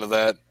back into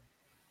that.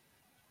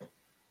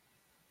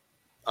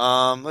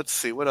 Let's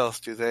see, what else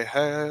do they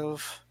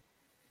have?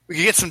 We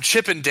could get some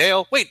Chip and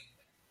Dale. Wait,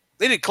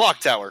 they did Clock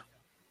Tower.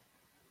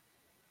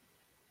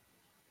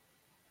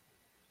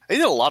 They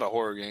did a lot of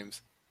horror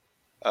games.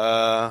 They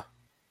have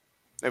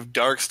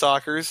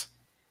Darkstalkers.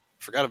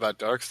 Forgot about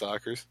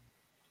Darkstalkers.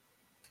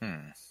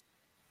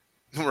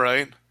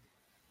 Right.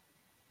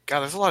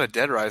 God, there's a lot of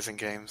Dead Rising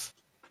games.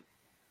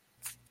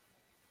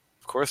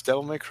 Of course,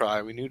 Devil May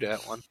Cry. We knew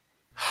that one.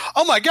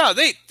 Oh my god,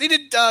 they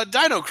did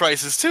Dino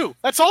Crisis too.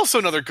 That's also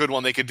another good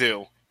one they could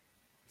do.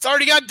 It's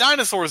already got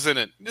dinosaurs in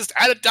it. Just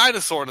add a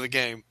dinosaur to the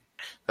game.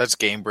 That's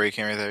game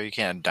breaking right there. You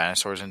can't add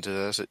dinosaurs into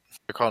this.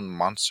 They're called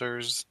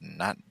monsters,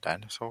 not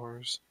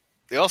dinosaurs.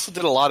 They also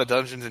did a lot of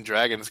Dungeons and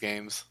Dragons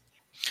games.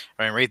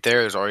 I mean, right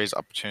there, there's always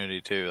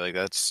opportunity too. Like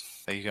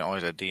you can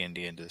always add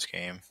D&D into this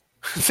game.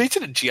 They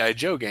did a G.I.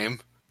 Joe game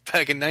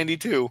back in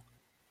 '92.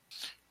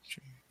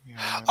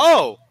 Yeah.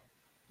 Oh,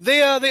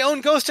 they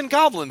own Ghosts and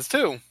Goblins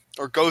too,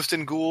 or Ghosts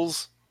and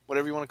Ghouls,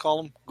 whatever you want to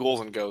call them, Ghouls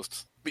and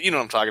Ghosts. But you know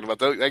what I'm talking about,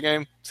 that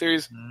game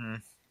series. Mm-hmm.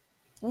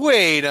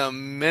 Wait a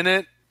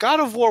minute, God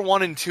of War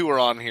 1 and 2 are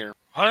on here.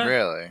 Huh?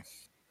 Really?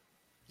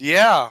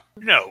 Yeah.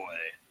 No way.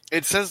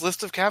 It says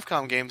list of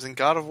Capcom games and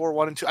God of War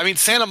 1 and 2. I mean,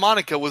 Santa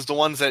Monica was the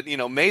ones that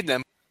made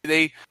them.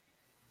 They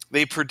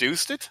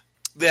produced it.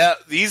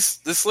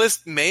 This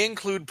list may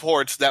include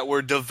ports that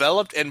were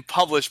developed and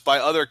published by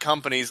other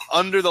companies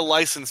under the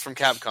license from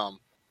Capcom.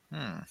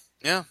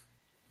 Yeah.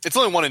 It's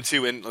only 1 and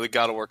 2 in the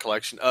God of War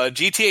collection.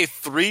 GTA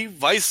 3,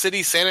 Vice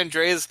City, San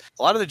Andreas.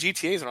 A lot of the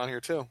GTAs are on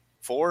here, too.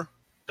 4.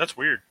 That's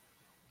weird.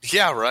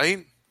 Yeah,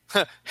 right?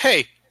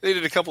 Hey, they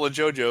did a couple of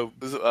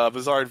JoJo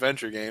Bizarre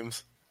Adventure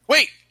games.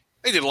 Wait,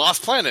 they did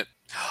Lost Planet.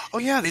 Oh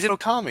yeah, they did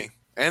Okami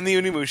and the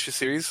Unimusha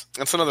series.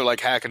 That's another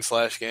like hack and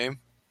slash game.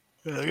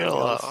 Yeah, they got a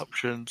lot of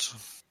options.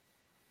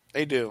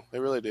 They do. They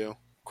really do.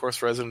 Of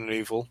course, Resident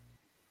Evil.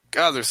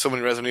 God, there's so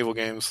many Resident Evil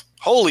games.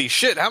 Holy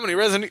shit, how many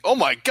Resident Evil? Oh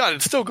my god,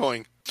 it's still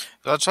going.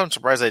 That's why I'm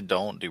surprised they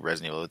don't do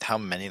Resident Evil with how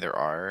many there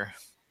are.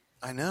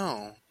 I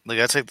know. Like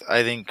that's like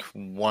I think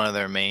one of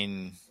their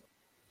main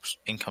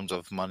incomes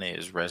of money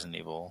is Resident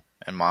Evil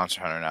and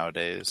Monster Hunter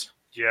nowadays.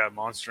 Yeah,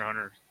 Monster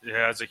Hunter. It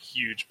has a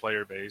huge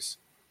player base.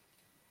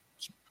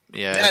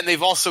 Yeah, and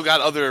they've also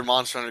got other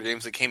Monster Hunter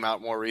games that came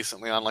out more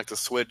recently on like the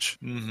Switch.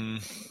 Mm-hmm.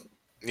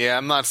 Yeah,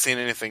 I'm not seeing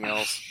anything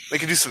else. They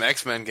could do some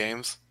X-Men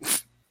games.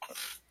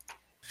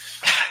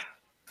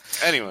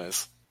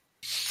 Anyways,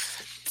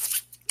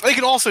 they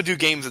can also do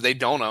games that they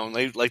don't own,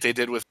 like they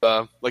did with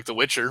like The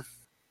Witcher.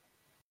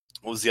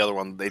 What was the other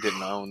one they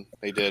didn't own?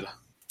 They did.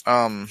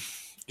 I know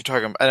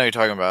you're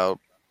talking about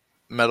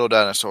Metal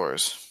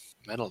Dinosaurs.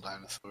 Metal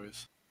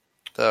Dinosaurs.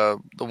 The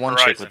one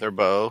chick with their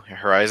bow,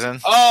 Horizon.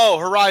 Oh,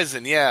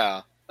 Horizon,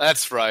 yeah.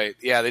 That's right.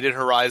 Yeah, they did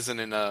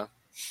Horizon in that.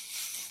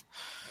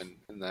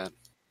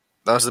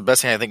 That was the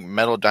best thing, I think.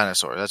 Metal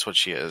Dinosaur. That's what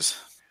she is.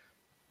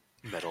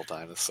 Metal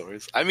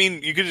Dinosaurs. I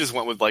mean, you could just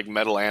went with like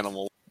Metal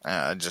Animal.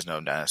 I just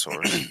know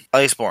dinosaurs.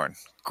 Iceborne.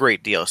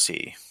 Great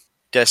DLC.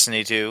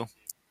 Destiny 2.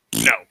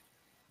 No.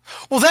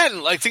 Well,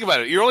 then, like, think about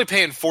it. You're only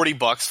paying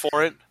 $40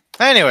 for it.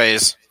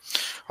 Anyways.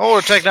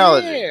 Older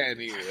technology.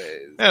 Anyways.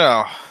 You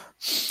know.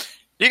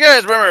 You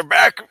guys remember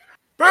back in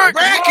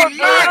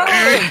my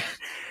day,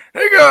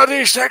 they got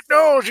this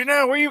technology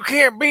now where you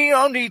can't be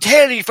on the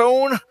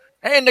telephone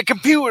and the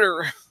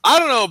computer. I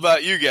don't know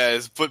about you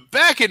guys, but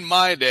back in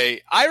my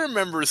day, I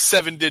remember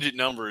 7-digit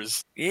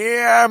numbers.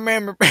 Yeah, I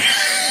remember.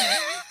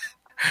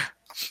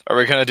 Are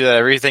we going to do that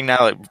everything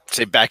now? Like,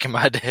 say back in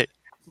my day?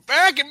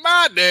 Back in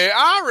my day,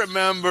 I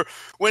remember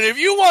when if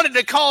you wanted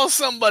to call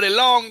somebody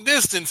long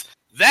distance,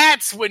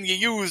 that's when you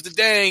used the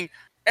dang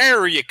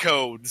area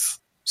codes.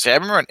 See, I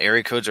remember when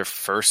area codes were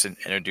first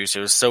introduced.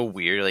 It was so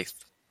weird. Like,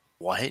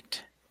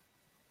 what?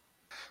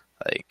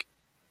 Like,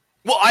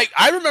 well,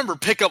 I remember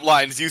pickup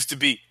lines used to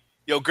be,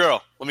 "Yo,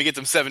 girl, let me get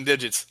them 7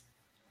 digits."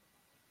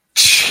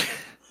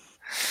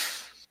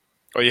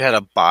 Or you had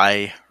to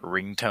buy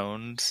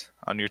ringtones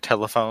on your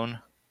telephone,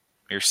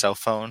 your cell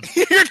phone.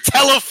 Your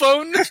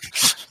telephone.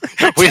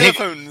 Your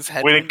telephones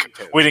had we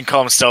didn't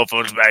call them cell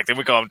phones back then.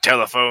 We call them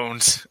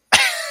telephones.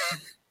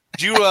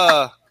 Do you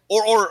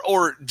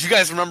or do you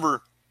guys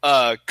remember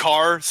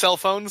car cell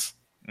phones?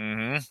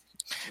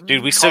 Mm-hmm.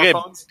 Dude, we still get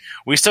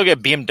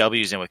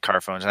BMWs in with car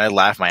phones, and I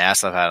laugh my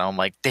ass off at them. I'm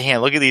like, damn,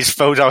 look at these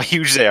phones, how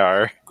huge they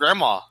are.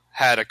 Grandma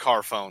had a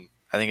car phone.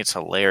 I think it's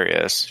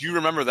hilarious. Do you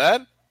remember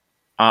that?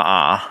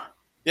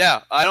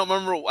 Yeah, I don't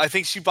remember. I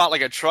think she bought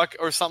like a truck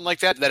or something like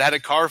that had a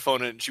car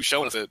phone, and she was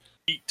showing us it.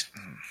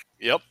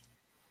 Yep.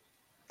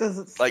 Does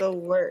it still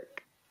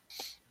work?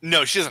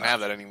 No, she doesn't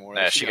have that anymore.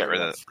 Yeah, she got rid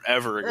of it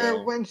forever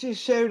ago. When she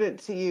showed it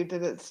to you,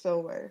 did it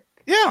still work?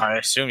 Yeah, I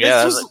assume.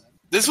 Yeah,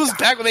 this was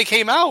back when they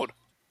came out.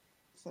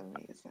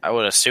 I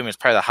would assume it's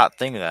probably the hot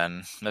thing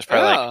then. That's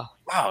probably like,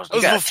 wow.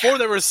 It was before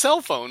there were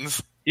cell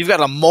phones. You've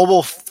got a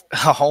mobile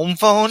home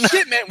phone?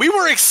 Shit, man. We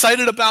were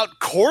excited about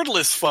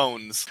cordless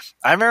phones.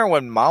 I remember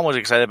when Mom was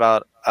excited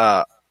about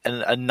a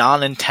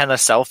non-antenna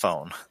cell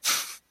phone.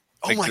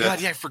 Oh my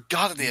god, yeah, I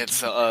forgot that they had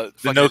the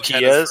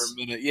Nokias for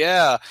a minute.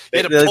 Yeah.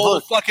 They had to pull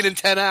the fucking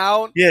antenna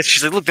out. Yeah,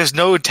 she's like, look, there's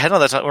no antenna.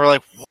 We're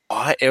like,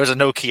 what? It was a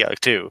Nokia,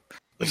 too.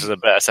 This is the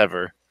best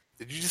ever.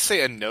 Did you just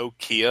say a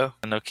Nokia?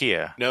 A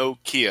Nokia.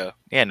 Nokia.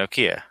 Yeah,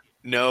 Nokia.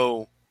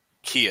 No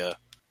Kia.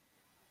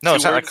 No,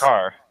 it's not a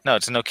car. No,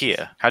 it's a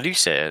Nokia. How do you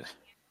say it?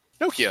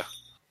 Nokia.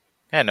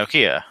 Yeah,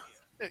 Nokia.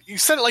 You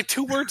said it like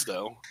 2 words,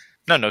 though.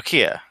 No,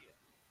 Nokia.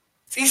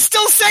 He's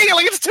still saying it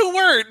like it's 2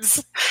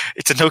 words.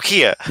 It's a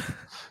Nokia.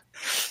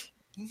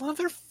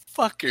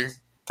 Motherfucker.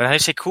 Then how do you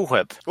say Cool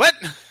Whip? What?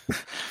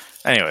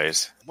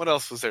 Anyways. What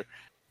else was there?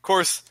 Of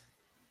course,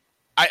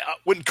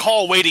 when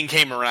call waiting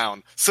came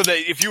around, so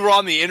that if you were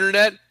on the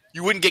internet,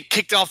 you wouldn't get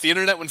kicked off the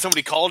internet when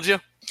somebody called you.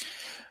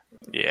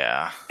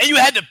 Yeah. And you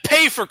had to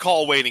pay for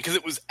call waiting because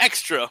it was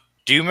extra.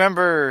 Do you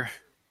remember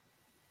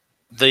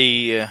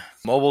the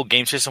mobile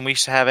game system we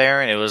used to have,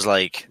 Aaron? It was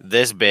like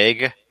this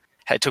big.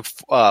 It took,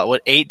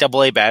 8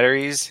 AA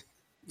batteries?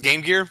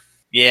 Game Gear?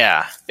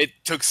 Yeah. It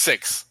took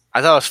 6.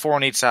 I thought it was 4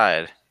 on each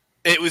side.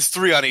 It was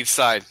 3 on each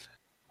side.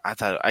 I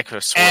thought I could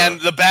have sworn.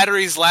 And the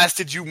batteries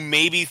lasted you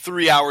maybe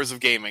 3 hours of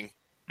gaming.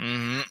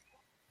 Mm-hmm.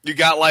 You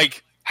got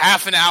like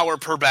half an hour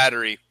per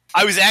battery.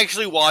 I was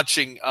actually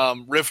watching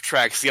Rift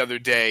Tracks the other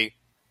day,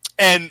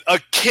 and a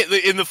kid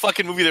in the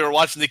fucking movie they were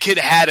watching, the kid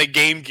had a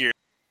Game Gear,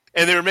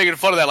 and they were making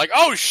fun of that. Like,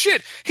 oh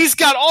shit, he's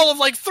got all of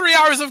like 3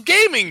 hours of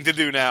gaming to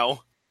do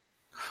now.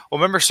 Well,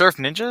 remember Surf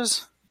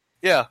Ninjas?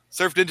 Yeah,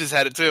 Surf Ninjas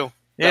had it too.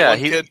 Yeah,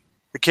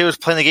 the kid was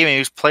playing the game and he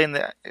was playing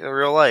the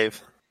real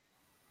life.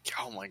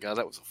 Oh my god,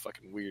 that was a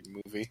fucking weird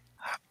movie.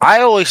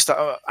 I always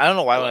thought, I don't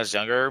know why when I was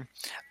younger,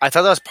 I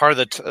thought that was part of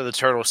the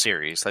Turtle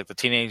series, like the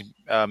Teenage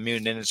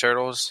Mutant Ninja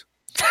Turtles.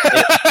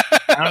 I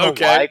don't know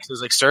Okay. why, because it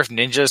was like Surf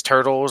Ninjas,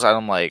 Turtles, and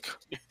I'm like,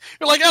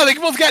 You're like, oh, they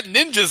both got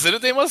ninjas in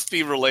it. They must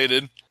be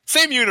related.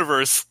 Same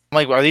universe.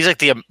 are these like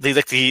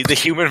the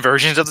human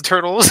versions of the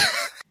Turtles?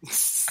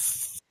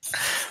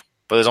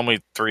 But there's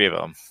only 3 of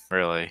them,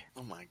 really.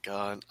 Oh my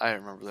god, I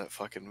remember that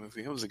fucking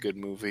movie. It was a good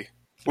movie.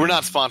 We're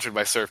not sponsored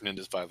by Surf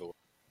Ninjas, by the way.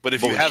 But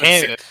if But you we haven't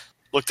can- seen it,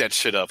 look that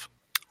shit up.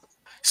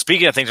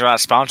 Speaking of things we're not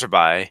sponsored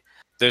by,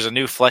 there's a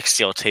new Flex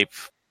Steel tape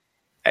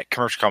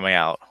commercial coming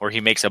out where he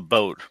makes a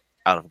boat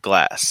out of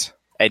glass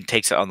and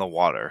takes it on the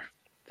water.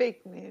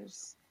 Fake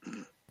news.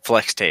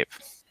 Flex tape.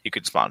 You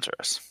could sponsor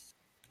us.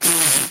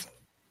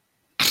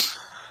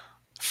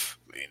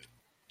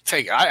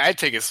 I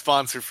take a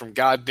sponsor from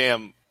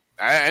goddamn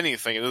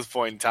anything at this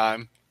point in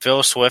time.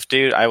 Phil Swift,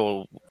 dude, I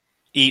will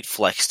eat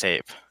Flex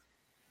tape.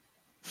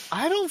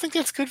 I don't think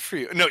that's good for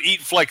you. No,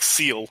 eat Flex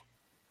Seal.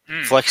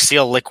 Flex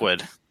Seal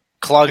liquid.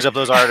 Clogs up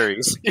those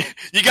arteries.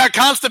 You got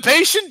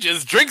constipation?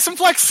 Just drink some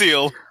Flex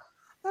Seal.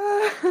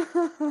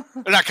 Or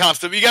not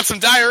constipated. You got some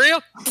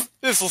diarrhea?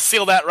 This will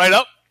seal that right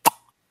up.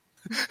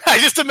 I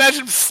just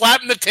imagine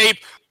slapping the tape,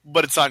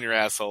 but it's on your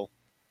asshole.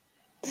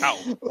 Ow.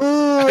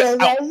 Ooh,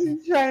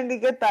 imagine trying to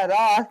get that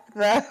off,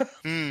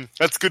 though.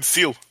 That's good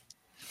seal.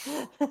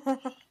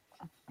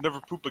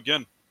 Never poop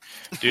again.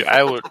 Dude,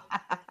 I've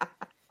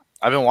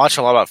been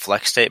watching a lot about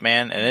Flex tape,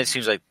 man, and it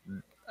seems like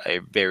a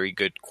very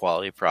good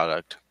quality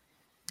product.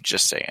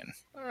 Just saying.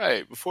 All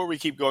right, before we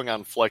keep going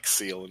on Flex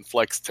Seal and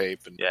Flex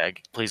Tape, and Yeah,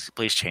 please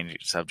change the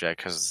subject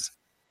because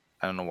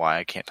I don't know why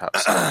I can't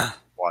stop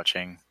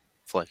watching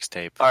Flex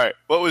tape. all right,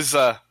 what was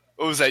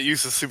that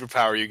use of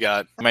superpower you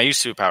got? My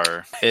use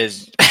superpower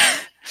is,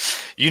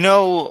 you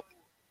know,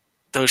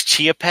 those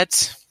chia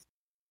pets.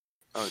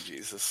 Oh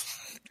Jesus,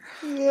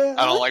 Yeah.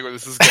 I don't like where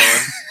this is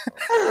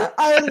going.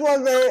 I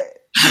love it.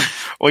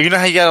 Well, you know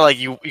how you gotta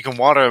you can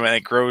water them and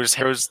it grows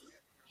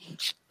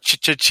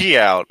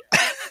chia out.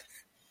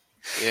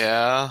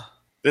 Yeah.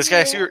 This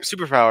guy's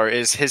superpower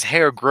is his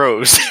hair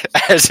grows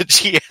as a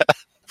chia.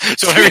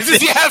 So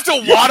Does he have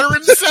to water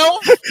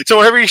himself? so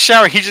whenever he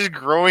showers, he's just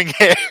growing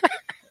hair.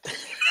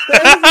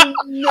 That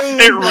is amazing.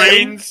 It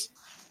rains.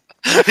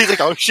 He's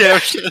like, oh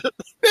shit.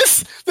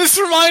 This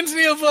reminds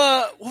me of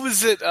what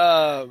was it?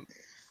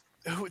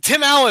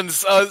 Tim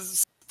Allen's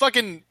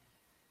fucking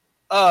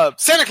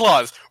Santa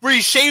Claus, where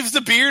he shaves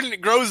the beard and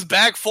it grows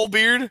back full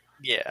beard,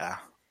 Yeah.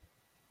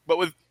 but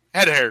with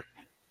head hair.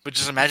 But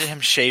just imagine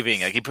him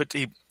shaving. Like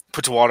he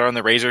puts water on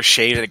the razor,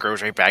 shaves, and it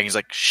grows right back. He's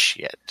like,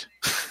 shit.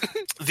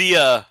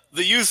 The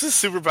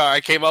useless superpower I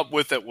came up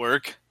with at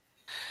work.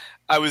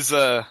 I was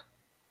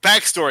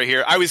backstory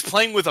here. I was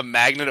playing with a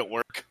magnet at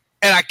work,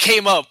 and I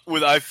came up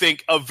with, I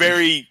think, a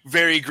very,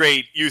 very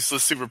great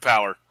useless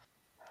superpower.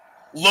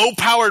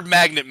 Low-powered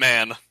magnet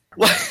man.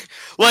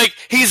 Like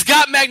he's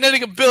got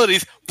magnetic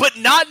abilities, but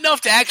not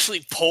enough to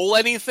actually pull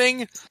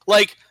anything.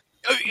 Like,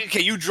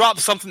 okay, you drop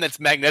something that's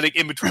magnetic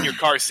in between your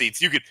car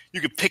seats, you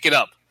could pick it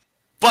up.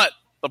 But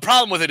the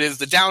problem with it is,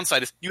 the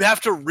downside is, you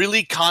have to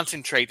really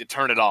concentrate to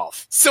turn it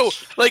off. So,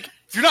 like,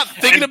 if you're not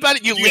thinking about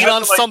it, you lean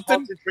on something.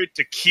 Concentrate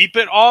to keep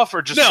it off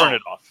or just turn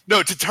it off?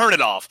 No, to turn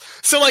it off.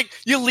 So, like,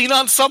 you lean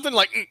on something,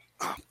 like,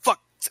 fuck,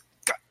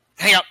 God,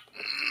 hang out.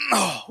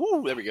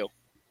 Oh, there we go.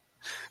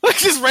 Like,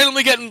 just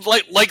randomly getting,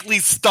 like, likely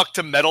stuck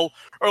to metal.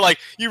 Or, like,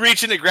 you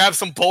reach in to grab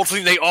some bolts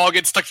and they all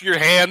get stuck to your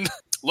hand.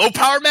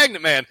 Low-power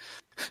magnet man.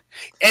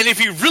 And if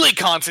he really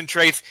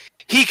concentrates,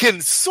 he can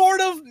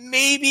sort of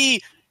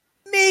maybe,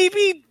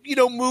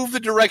 move the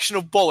direction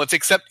of bullets,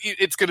 except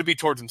it's going to be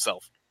towards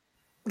himself.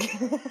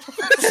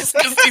 Because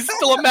he's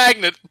still a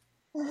magnet.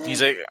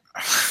 He's like,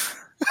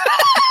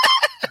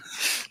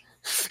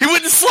 He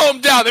wouldn't slow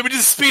him down. They would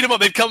just speed him up.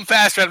 They'd come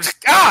faster. I'm just,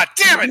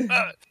 damn it.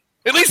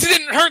 At least he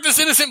didn't hurt this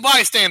innocent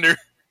bystander.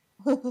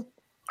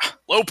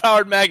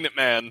 Low-powered magnet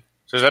man.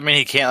 so does that mean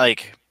he can't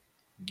like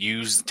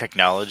use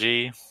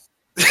technology?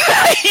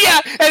 Yeah,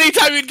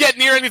 anytime he'd get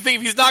near anything,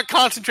 if he's not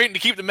concentrating to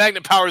keep the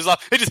magnet powers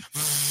off, it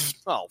just...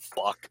 Oh,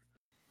 fuck.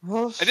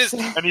 Well, I just...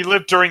 And he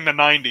lived during the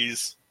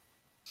 90s.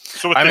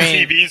 So with I the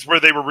mean- TVs where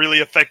they were really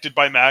affected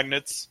by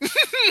magnets.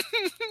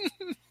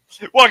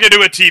 Walk into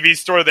a TV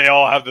store, they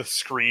all have the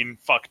screen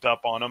fucked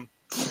up on them.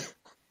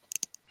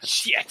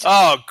 Shit.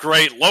 Oh,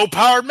 great.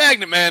 Low-powered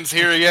magnet man's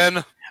here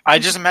again. I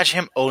just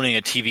imagine him owning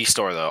a TV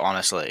store, though,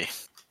 honestly.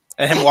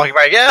 And him walking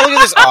by, yeah, look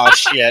at this. Oh,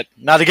 shit.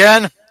 Not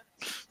again?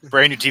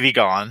 Brand new TV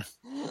gone.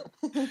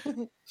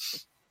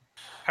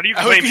 How do you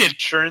I would claim be a-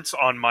 insurance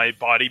on my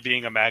body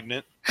being a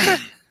magnet?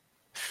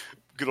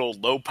 Good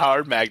old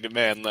low-powered magnet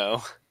man,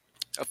 though.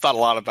 I thought a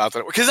lot about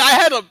that. Because I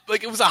had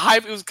it was a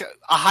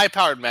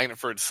high-powered magnet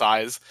for its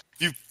size.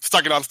 If you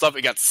stuck it on stuff,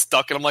 it got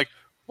stuck, and I'm like,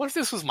 what if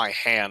this was my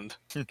hand?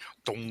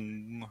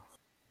 Dong.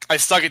 I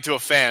stuck it to a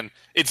fan.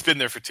 It's been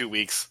there for 2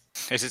 weeks.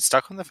 Is it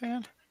stuck on the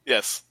fan?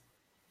 Yes.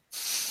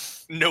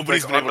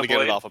 Nobody's Like been on able the to get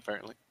it blade? off,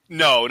 apparently.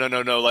 No.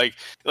 Like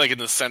in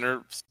the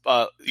center,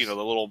 the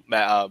little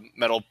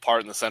metal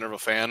part in the center of a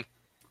fan.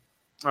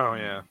 Oh,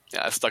 yeah.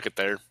 Yeah, I stuck it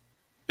there.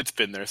 It's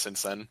been there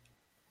since then.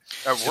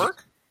 At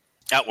work?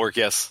 At work,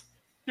 yes.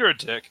 You're a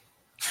dick.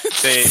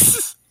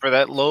 For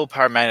that low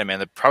power magnet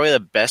man, probably the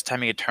best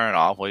time you can turn it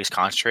off while he's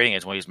concentrating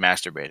is when he's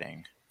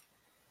masturbating.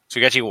 So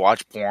you actually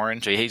watch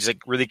porn. So he's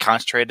like really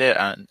concentrated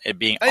on it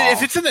being off.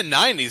 If it's in the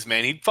 90s,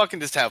 man, he'd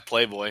fucking just have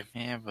Playboy.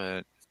 Yeah,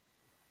 but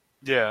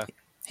Yeah,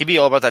 he'd be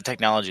all about that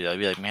technology though. He'd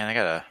be like, man, I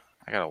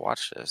gotta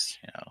watch this.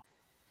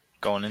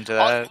 Going into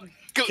that.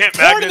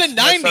 Porn in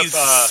the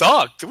 90s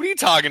sucked. What are you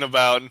talking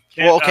about?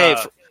 Well, okay,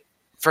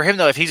 for him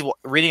though, if he's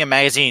reading a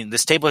magazine, the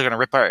staple is gonna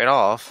rip it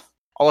off.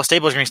 All the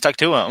staples are gonna be stuck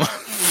to him.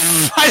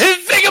 I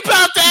didn't think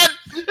about that.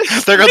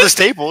 There go the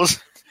staples.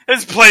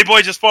 His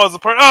Playboy just falls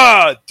apart.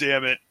 Ah,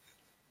 damn it!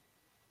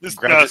 This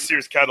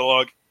Sears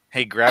catalog.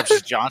 He grabs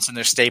his Johnson.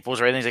 There's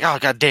staples right, and he's like, "Oh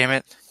god damn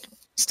it!"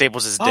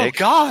 Staples his dick. Oh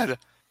god!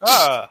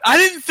 I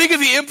didn't think of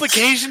the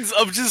implications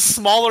of just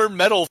smaller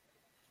metal.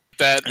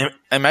 That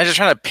imagine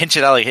trying to pinch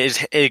it out. Like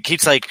it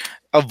keeps like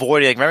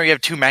avoiding. Like remember, you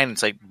have two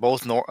magnets, like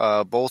both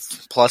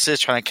pluses,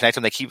 trying to connect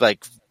them. They keep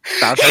like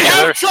bouncing they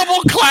together. have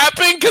trouble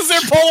clapping because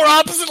they're polar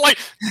opposite. Like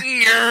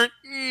yeah.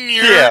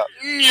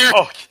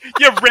 Oh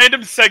yeah,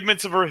 random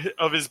segments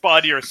of his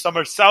body are some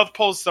are south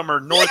pole, some are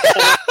north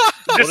pole.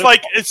 Just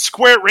like it's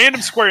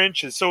random square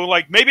inches. So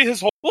like maybe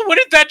his whole. Well,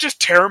 wouldn't that just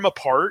tear him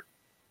apart?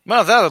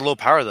 Well, that was low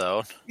power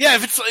though. Yeah,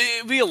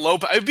 it'd be a low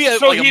power. It'd be a,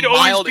 so like he'd a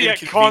mild always be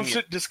at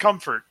constant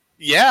discomfort.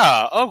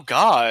 Yeah. Oh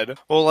god.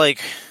 Well,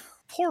 like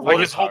poor like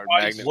his whole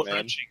body's magnet, man.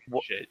 wrenching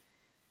and shit.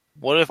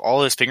 What if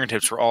all his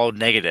fingertips were all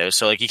negative?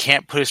 So like he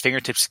can't put his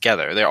fingertips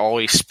together. They're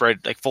always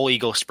spread, like full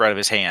eagle spread of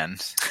his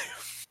hand.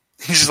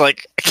 He's just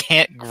like, I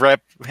can't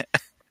grip.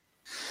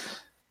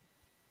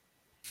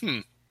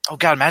 Oh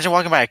god, imagine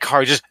walking by a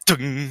car just.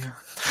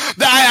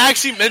 I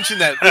actually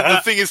mentioned that.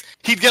 The thing is,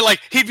 he'd be like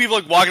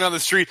walking down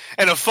the street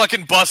and a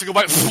fucking bus would go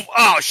by.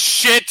 Oh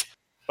shit!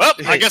 Well,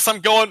 I guess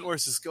I'm going.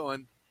 Where's this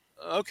going?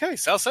 Okay,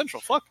 South Central.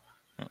 Fuck.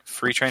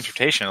 Free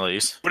transportation, at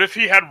least. What if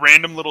he had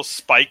random little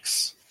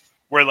spikes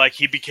where, like,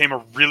 he became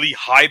a really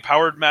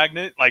high-powered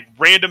magnet? Like,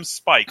 random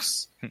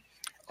spikes.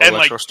 And,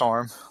 like,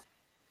 storm.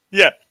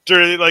 Yeah,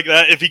 during like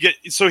that. If he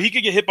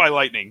could get hit by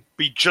lightning,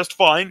 be just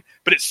fine,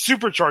 but it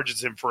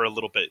supercharges him for a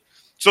little bit.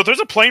 So if there's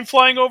a plane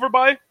flying over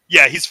by,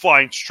 yeah, he's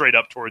flying straight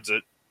up towards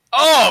it.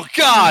 Oh,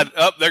 God!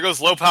 Oh, there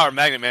goes low-powered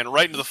Magnet Man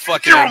right into the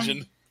fucking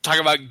engine.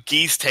 Talking about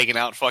geese taking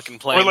out fucking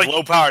planes. Like,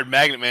 low-powered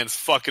Magnet Man's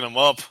fucking them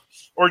up.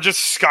 Or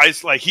just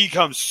like he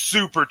comes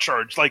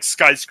supercharged, like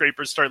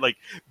skyscrapers start like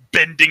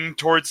bending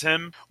towards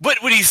him.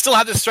 But would he still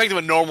have the strength of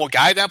a normal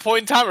guy at that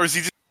point in time, or is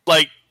he just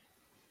like?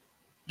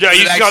 Yeah,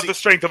 he's got the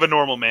strength of a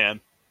normal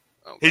man.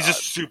 Oh, he's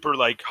just super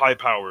like high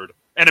powered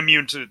and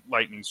immune to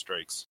lightning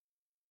strikes.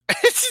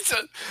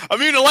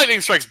 Immune to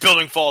lightning strikes.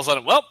 Building falls on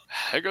him. Well,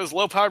 there goes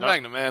low-powered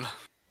Magnet Man.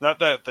 Not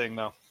that thing,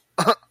 though.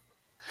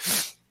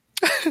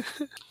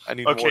 I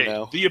need more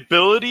now. The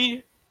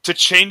ability to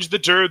change the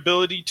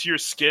durability to your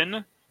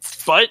skin.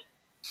 But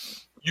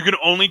you can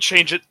only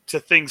change it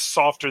to things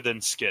softer than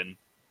skin.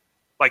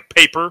 Like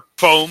paper,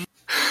 foam.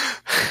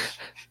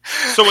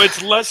 So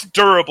it's less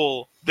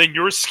durable than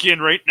your skin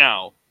right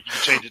now. You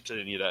can change it to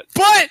any of that.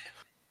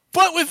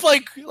 But with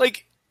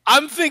like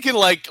I'm thinking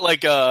like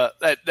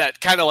that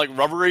kind of like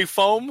rubbery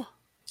foam.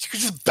 You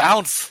could just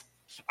bounce.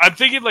 I'm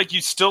thinking like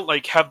you still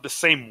like have the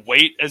same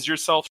weight as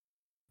yourself.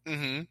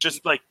 Mm-hmm.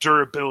 Just like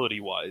durability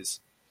wise.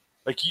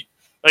 Like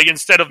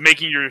instead of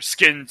making your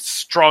skin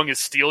strong as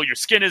steel, your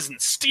skin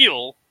isn't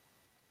steel.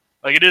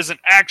 Like, it isn't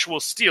actual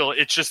steel,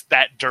 it's just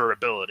that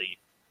durability.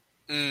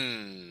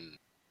 Mm.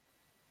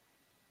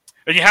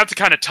 And you have to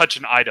kind of touch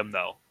an item,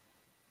 though,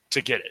 to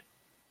get it.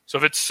 So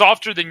if it's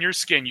softer than your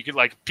skin, you get,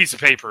 like, a piece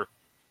of paper.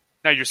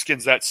 Now your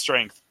skin's that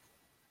strength.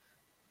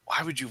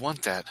 Why would you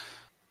want that?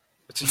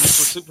 It's a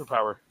useful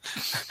superpower.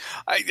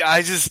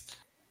 I just...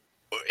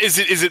 Is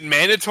it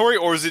mandatory,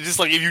 or is it just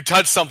like, if you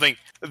touch something,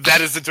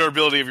 that is the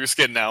durability of your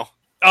skin now?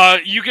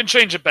 You can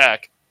change it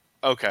back.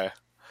 Okay.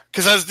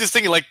 Because I was just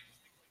thinking, like,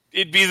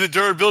 it'd be the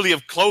durability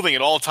of clothing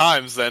at all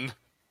times, then.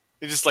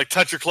 You just, like,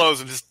 touch your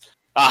clothes and just,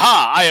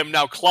 aha, I am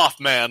now cloth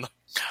man.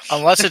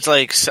 Unless it's,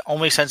 like,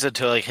 only sensitive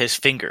to, like, his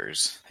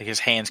fingers. Like, his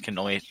hands can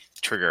only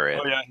trigger it.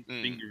 Oh, yeah,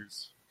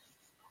 fingers.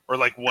 Or,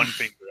 like, one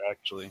finger,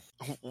 actually.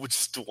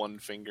 Just one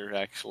finger,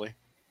 actually.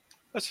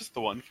 That's just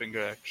the one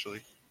finger, actually.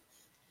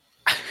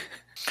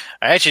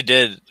 I actually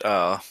did,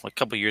 a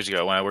couple years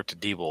ago when I worked at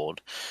Diebold.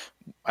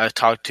 I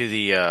talked to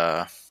the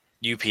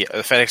the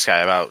FedEx guy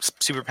about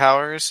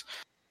superpowers.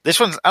 This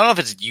one's, I don't know if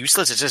it's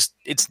useless,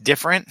 it's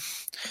different.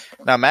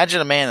 Now imagine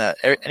a man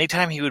that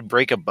anytime he would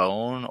break a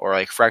bone or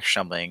like fracture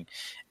something,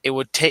 it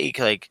would take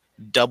like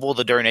double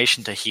the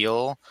duration to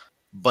heal,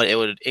 but it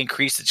would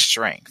increase its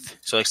strength.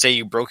 So like say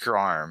you broke your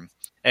arm,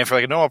 and for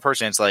like a normal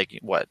person it's like,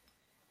 what,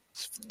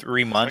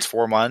 3 months,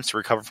 4 months to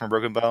recover from a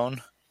broken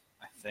bone?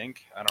 I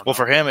think. I don't know. Well,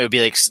 for him it would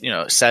be like,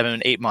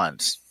 7-8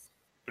 months.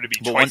 But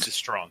it'd be twice as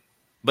strong.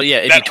 But yeah,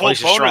 it'd that be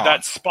twice whole as bone strong. Or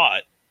that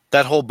spot?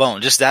 That whole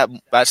bone, just that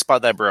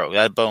spot that broke,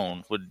 that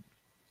bone would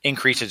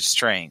increase its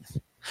strength.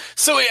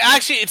 So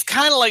it's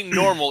kind of like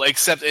normal,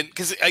 except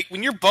because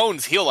when your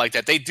bones heal like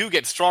that, they do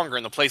get stronger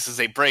in the places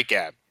they break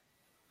at.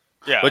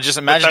 Yeah, but just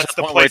imagine that's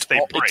the place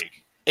they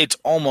break. it's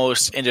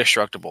almost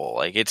indestructible.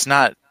 Like it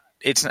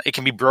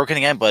can be broken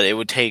again, but it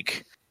would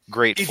take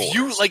great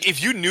force.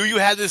 If you knew you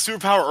had this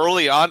superpower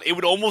early on, it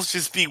would almost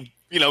just be,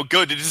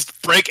 good to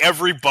just break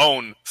every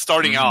bone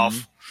starting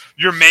off.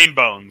 Your main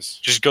bones.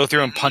 Just go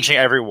through and punching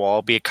every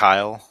wall, be a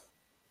Kyle.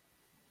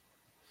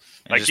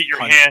 Like get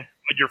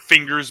your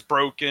fingers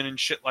broken and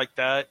shit like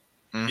that.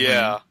 Mm-hmm.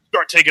 Yeah.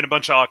 Start taking a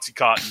bunch of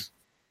Oxycontin.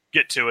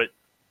 Get to it.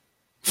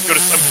 Go to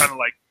some kind of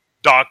like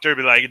doctor,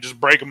 be like, just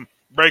break them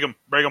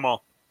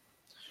all.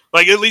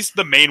 Like at least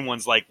the main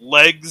ones, like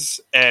legs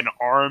and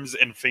arms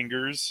and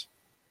fingers.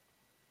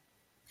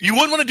 You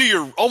wouldn't want to do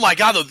your. Oh my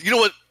god! Though, you know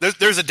what?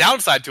 There's a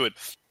downside to it.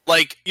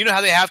 Like, you know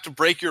how they have to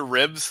break your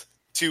ribs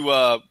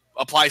to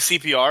apply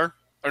CPR,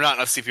 or not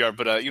CPR,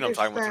 but you know what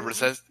I'm talking about. What it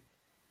says.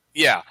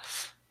 Yeah.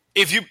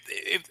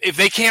 If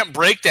they can't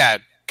break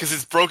that because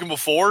it's broken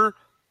before,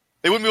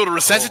 they wouldn't be able to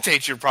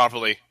resuscitate you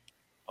properly.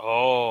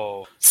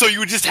 Oh. So you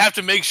would just have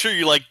to make sure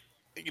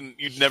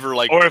you'd never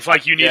like. Or if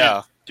like you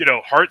needed,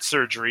 heart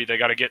surgery, they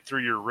got to get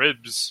through your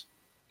ribs,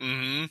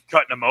 cutting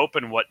them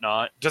open and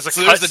whatnot. Does a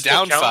cut the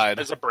downside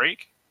as a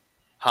break?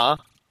 Huh?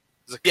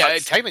 Yeah,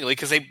 technically,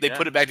 because they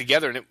put it back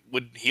together and it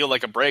would heal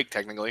like a break,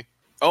 technically.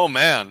 Oh,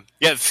 man.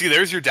 Yeah, see,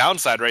 there's your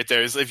downside right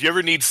there. Is if you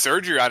ever need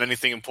surgery on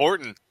anything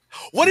important.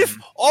 What if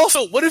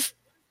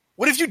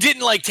you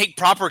didn't, like, take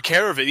proper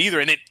care of it either,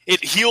 and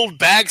it healed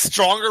back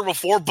stronger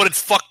before, but it's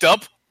fucked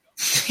up?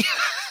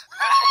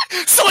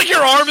 So, like,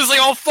 your arm is, like,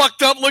 all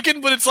fucked up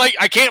looking, but it's like,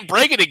 I can't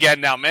break it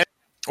again now, man.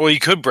 Well, you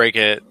could break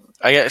it.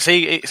 I guess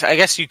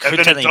you could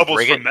technically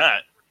break it.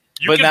 That.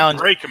 You can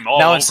break them all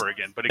over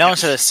again. But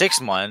instead of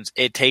 6 months,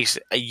 it takes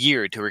a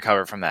year to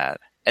recover from that.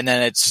 And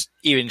then it's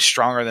even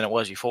stronger than it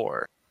was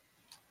before.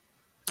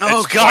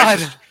 Oh, God.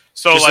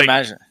 So, just like,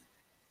 imagine.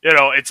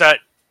 It's at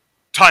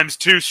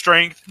 ×2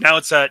 strength. Now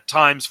it's at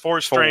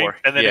 ×4 strength.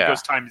 And then it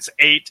goes ×8.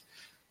 And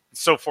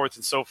so forth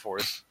and so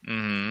forth.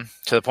 Mm-hmm.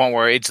 To the point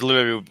where it's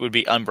literally would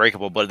be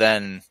unbreakable, but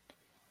then...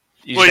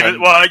 you'd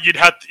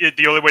have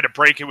the only way to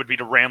break it would be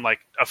to ram, like,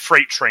 a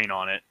freight train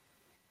on it.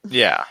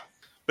 Yeah.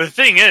 The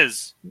thing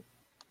is,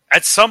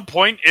 at some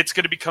point, it's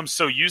going to become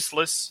so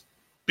useless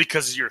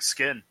because of your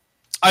skin.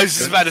 I was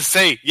just about to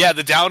say, yeah,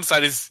 the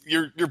downside is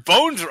your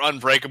bones are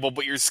unbreakable,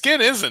 but your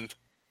skin isn't.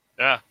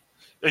 Yeah.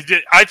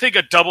 I think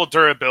a double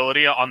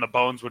durability on the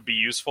bones would be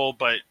useful,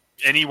 but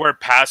anywhere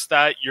past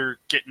that, you're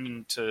getting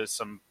into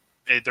some...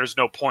 There's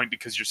no point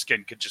because your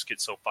skin could just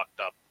get so fucked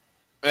up.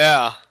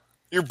 Yeah.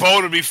 Your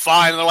bone would be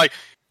fine. And they're like...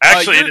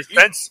 Actually, in a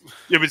sense,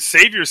 it would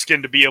save your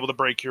skin to be able to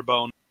break your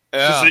bone.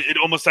 Yeah. Because it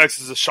almost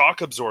acts as a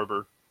shock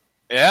absorber.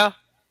 Yeah.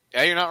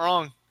 Yeah, you're not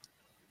wrong.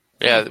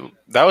 Yeah,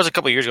 that was a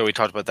couple of years ago we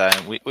talked about that.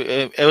 And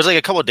it was like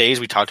a couple of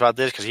days we talked about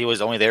this because he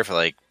was only there for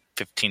like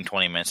 15,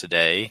 20 minutes a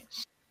day.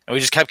 And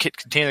we just kept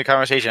continuing the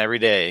conversation every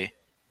day.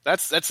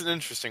 That's an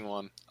interesting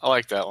one. I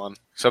like that one.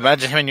 So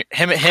imagine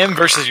him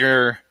versus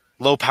your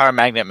low power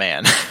magnet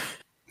man.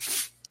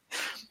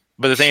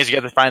 But the thing is, you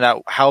have to find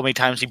out how many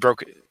times he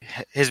broke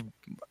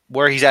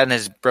where he's at in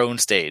his bone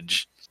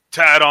stage.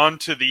 To add on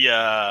to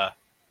the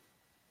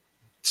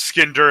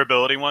skin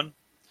durability one,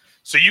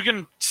 so you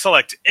can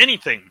select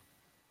anything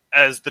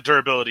as the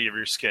durability of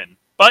your skin,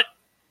 but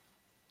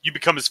you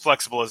become as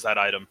flexible as that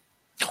item.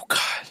 Oh, God.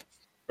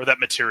 Or that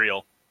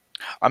material.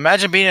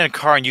 Imagine being in a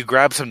car and you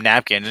grab some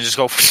napkins and just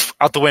go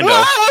out the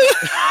window.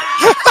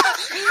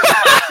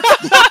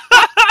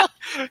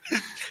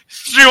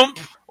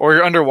 Or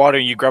you're underwater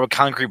and you grab a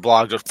concrete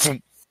block, just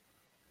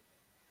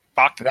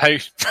fuck. A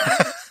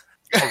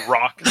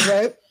rock.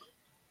 Right?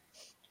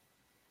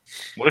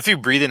 What if you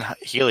breathe in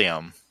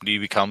helium? Do you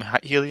become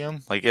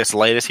helium? Like as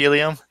light as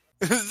helium?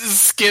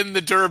 Skin,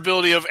 the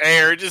durability of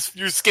air. Just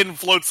your skin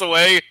floats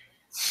away.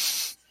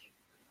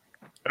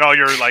 And all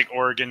your like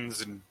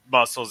organs and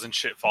muscles and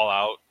shit fall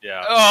out.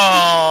 Yeah.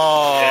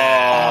 Oh.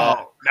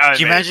 Yeah. Can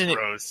you imagine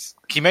gross.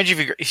 Can you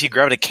imagine if you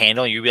grabbed a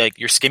candle and you'd be like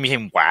your skin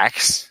became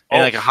wax?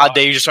 And like a hot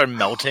day you just started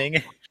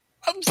melting?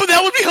 But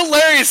that would be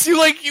hilarious.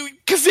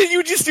 Because then you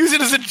would just use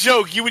it as a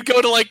joke. You would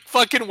go to like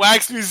fucking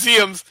wax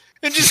museums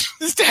and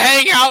just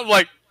hang out.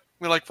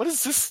 We're like, what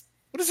is this?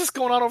 What is this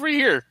going on over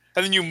here?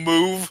 And then you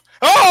move.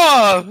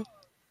 Oh!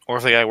 Or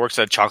if the guy works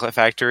at a chocolate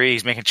factory,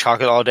 he's making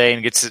chocolate all day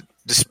and gets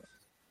just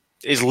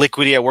is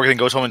liquidy at work and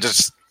goes home and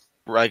just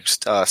like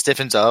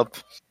stiffens up.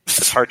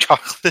 It's hard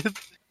chocolate.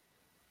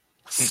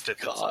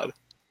 God.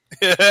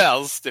 Yeah,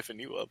 I'll stiffen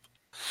you up.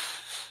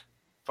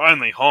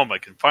 Finally home, I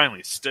can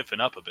finally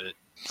stiffen up a bit.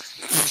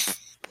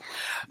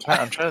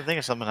 I'm trying to think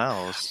of something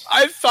else.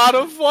 I thought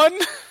of one,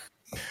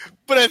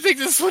 but I think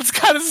this one's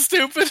kind of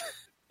stupid.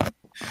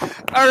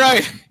 All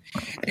right.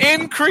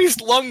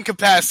 Increased lung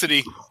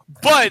capacity,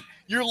 but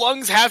your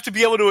lungs have to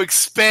be able to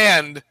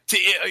expand to,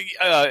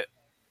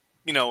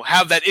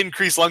 have that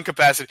increased lung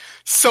capacity.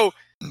 So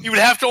you would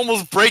have to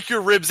almost break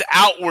your ribs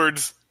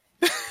outwards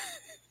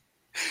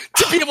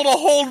to be able to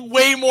hold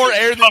way more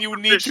air than you would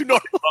need to.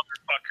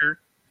 Motherfucker.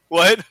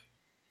 What?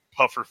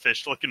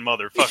 Pufferfish looking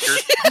motherfucker.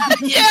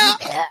 Yeah.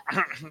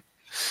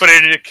 But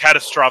in a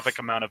catastrophic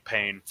amount of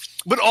pain.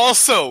 But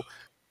also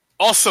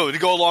to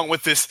go along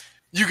with this,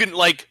 you can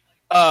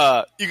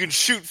you can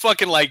shoot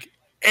fucking like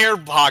air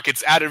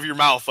pockets out of your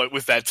mouth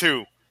with that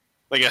too,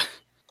 like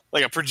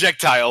a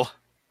projectile.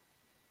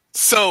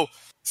 So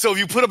if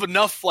you put up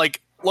enough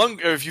like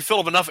lung, or if you fill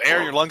up enough air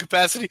in your lung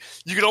capacity,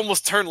 you could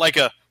almost turn like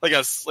a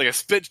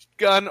spit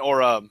gun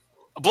or a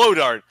blow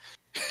dart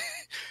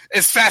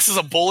as fast as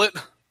a bullet.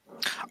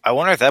 I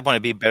wonder if that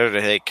would be better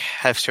to like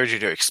have surgery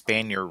to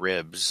expand your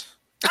ribs.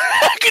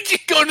 Could you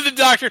go to the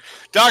doctor?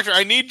 Doctor,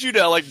 I need you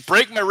to like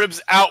break my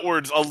ribs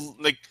outwards,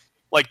 like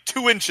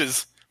 2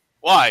 inches.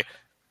 Why?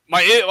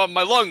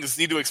 My lungs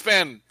need to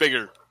expand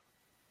bigger.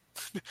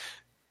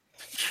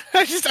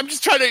 I'm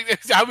just trying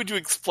to. How would you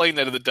explain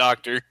that to the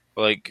doctor?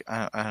 Like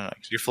I don't know.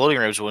 Your floating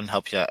ribs wouldn't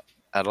help you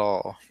at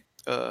all.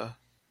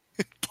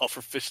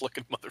 Pufferfish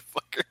looking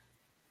motherfucker.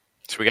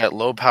 So we got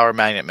low power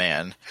magnet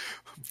man.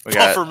 We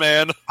Puffer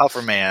man.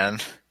 Puffer man.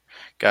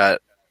 Got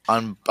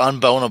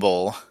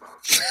unbonable.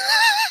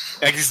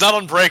 Yeah, he's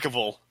not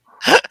unbreakable.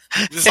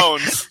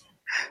 Zones.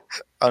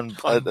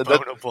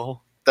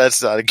 Unbonable.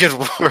 That's not a good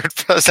word.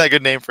 That's not a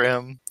good name for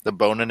him. The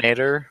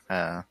Boninator.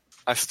 I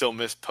still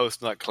miss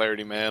Post Nut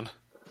Clarity Man.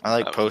 I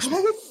like Post.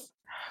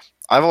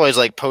 I've always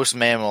liked Post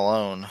Man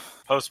Malone.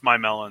 Post my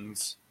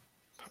melons.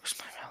 Post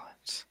my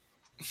melons.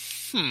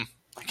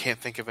 I can't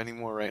think of any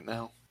more right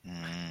now.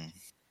 Mm.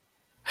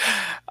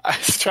 I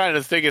was trying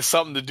to think of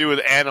something to do with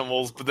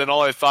animals, but then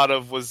all I thought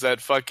of was that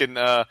fucking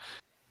that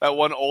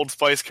one Old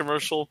Spice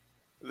commercial.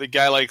 The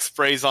guy like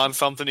sprays on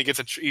something,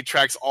 he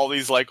tracks all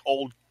these like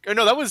old. Or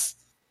no, that was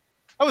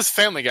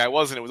Family Guy,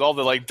 wasn't it? With all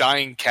the like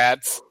dying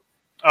cats.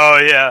 Oh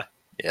yeah,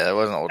 yeah, that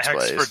wasn't Old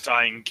Spice. X for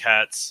dying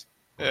cats.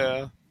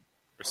 Yeah,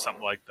 or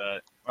something like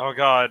that. Oh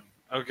god,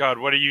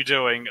 what are you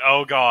doing?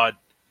 Oh god,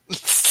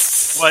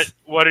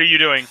 what are you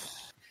doing?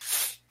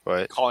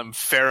 What? Call him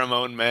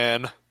Pheromone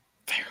Man.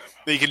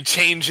 He can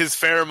change his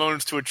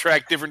pheromones to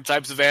attract different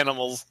types of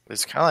animals.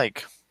 It's kind of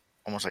like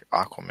almost like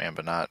Aquaman,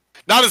 but not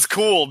as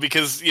cool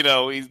because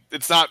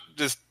it's not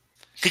just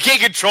he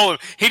can't control him.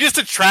 He just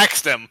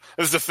attracts them.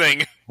 Is the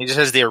thing. He just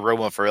has the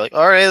aroma for like,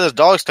 all right, the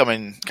dog's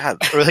coming. God,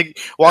 or like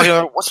walking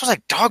over. What smells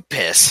like dog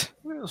piss?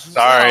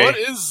 Sorry, what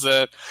is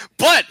that?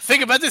 But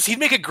think about this: he'd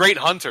make a great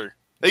hunter.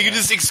 They could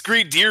just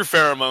excrete deer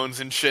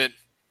pheromones and shit.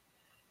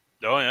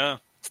 Oh yeah.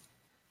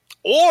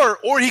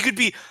 Or he could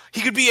be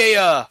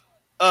a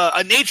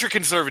nature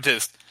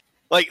conservatist.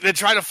 Like, they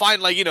try to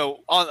find, like,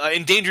 on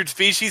endangered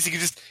species, he could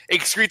just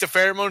excrete the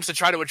pheromones to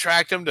try to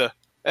attract them to...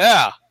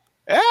 Yeah.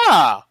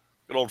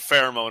 Good old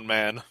Pheromone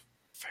Man.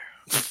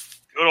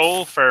 Good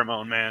old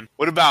Pheromone Man.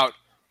 What about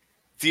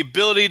the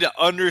ability to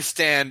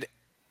understand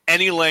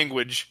any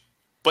language,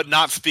 but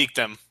not speak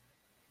them?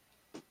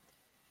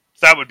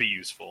 That would be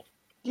useful.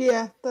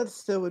 Yeah, that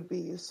still would be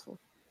useful.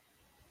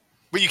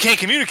 But you can't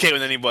communicate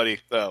with anybody,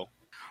 though.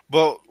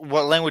 Well,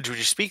 what language would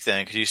you speak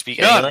then? Could you speak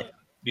any language?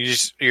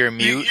 You're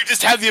mute? You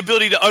just have the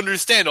ability to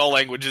understand all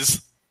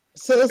languages.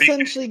 So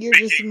essentially you're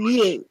just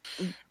mute.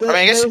 But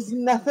I guess, there's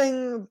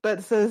nothing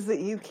that says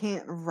that you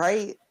can't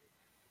write.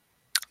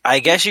 I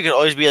guess you could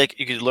always be like,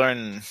 you could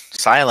learn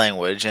sign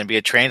language and be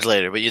a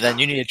translator, but then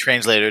you need a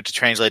translator to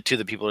translate to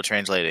the people who are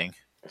translating.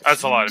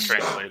 That's a lot of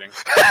translating.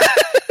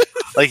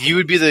 Like, you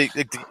would be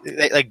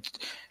that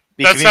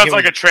sounds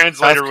like a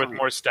translator with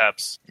more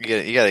steps.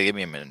 You gotta give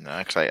me a minute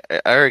now, because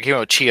I already came up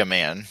with Chia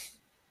Man.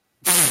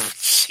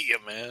 Chia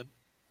Man.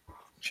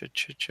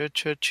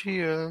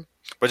 Chia.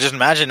 But just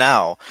imagine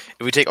now,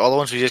 if we take all the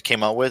ones we just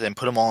came up with and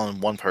put them all in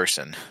one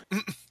person.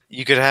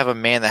 You could have a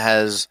man that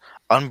has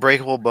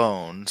unbreakable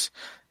bones.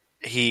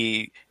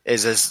 He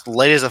is as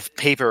light as a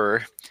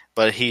paper,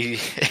 but he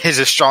is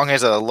as strong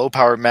as a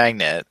low-powered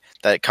magnet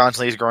that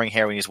constantly is growing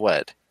hair when he's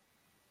wet.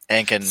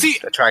 And can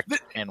attract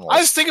animals.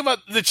 I was thinking about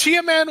the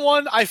Chia Man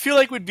one. I feel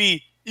like would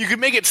be, you could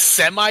make it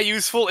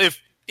semi-useful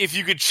if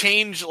you could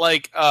change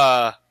like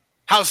how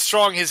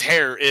strong his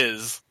hair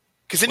is,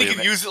 because then you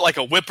could use it like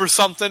a whip or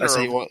something.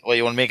 You want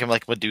to make him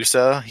like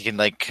Medusa? He can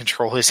like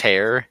control his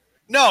hair.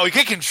 No, he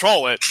can't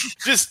control it.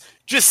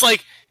 just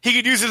like he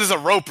could use it as a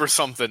rope or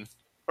something,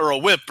 or a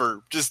whip,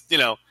 or just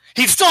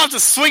he'd still have to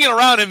swing it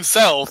around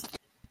himself.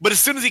 But as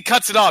soon as he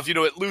cuts it off,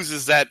 it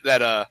loses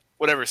that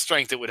whatever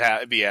strength it would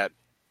be at.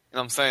 You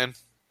know what I'm saying?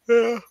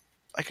 Yeah.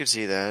 I could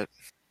see that.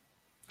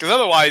 Because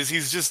otherwise,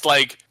 he's just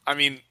like,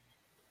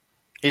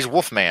 he's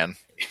Wolfman.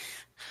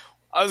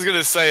 I was going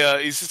to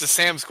say, he's just a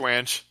Sam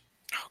Squanch.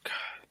 Oh, God.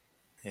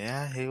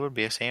 Yeah, he would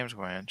be a Sam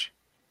Squanch.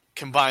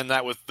 Combine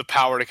that with the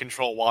power to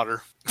control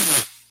water.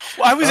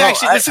 Well, I was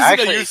this isn't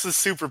a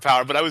useless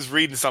superpower, but I was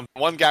reading something.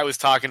 One guy was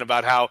talking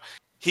about how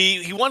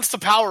he wants the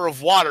power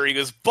of water. He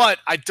goes, but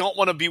I don't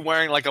want to be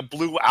wearing like a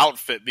blue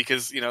outfit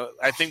because,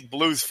 I think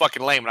blue's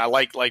fucking lame and I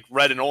like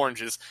red and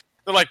oranges.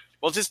 They're like,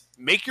 well, just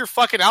make your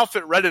fucking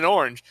outfit red and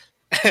orange.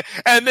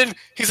 And then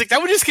he's like,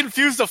 that would just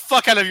confuse the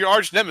fuck out of your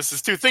arch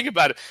nemesis too. Think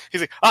about it.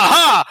 He's like,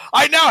 aha,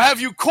 I now have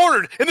you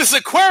cornered in this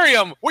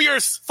aquarium where your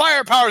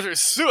fire powers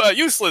are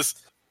useless.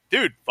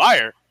 Dude,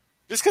 fire.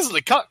 Just because of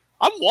the cut.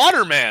 I'm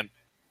water, man.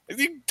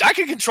 I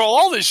can control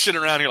all this shit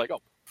around here. Like,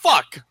 oh,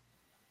 fuck.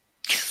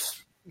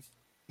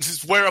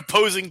 Just wear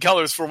opposing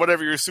colors for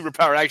whatever your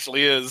superpower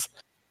actually is.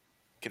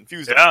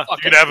 confuse Yeah, the you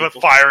fuck could out have of a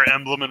people. fire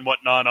emblem and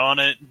whatnot on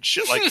it and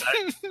shit like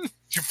that.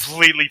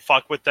 Completely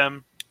fuck with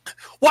them.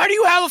 Why do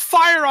you have a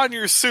fire on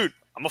your suit?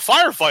 I'm a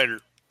firefighter.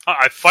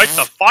 I fight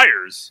the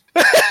fires.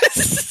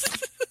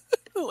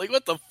 Like,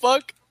 what the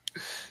fuck?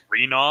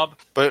 Renob.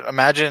 But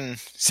imagine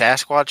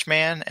Sasquatch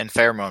Man and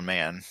Pheromone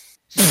Man.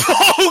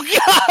 Oh,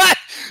 God!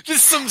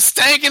 Just some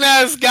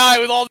stankin'-ass guy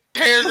with all the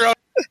hair growing.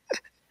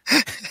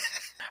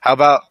 How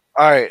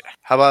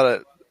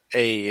about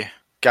a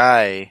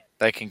guy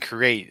that can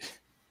create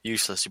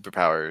useless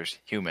superpowers,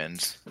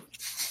 humans?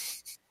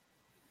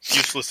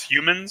 Useless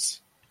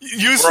humans.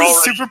 Useless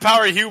already-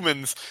 superpower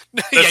humans.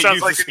 That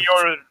sounds like useless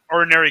an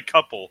ordinary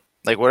couple.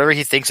 Like, whatever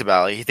he thinks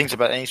about, any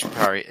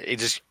superpower, he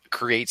just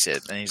creates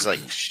it. And he's like,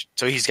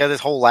 so he's got this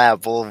whole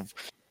lab full of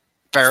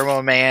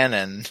Pheromone Man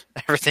and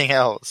everything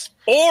else.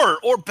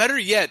 Or better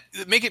yet,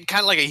 make it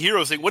kind of like a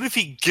hero thing. What if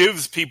he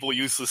gives people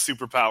useless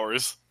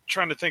superpowers?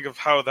 Trying to think of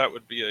how that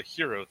would be a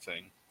hero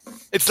thing.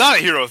 It's not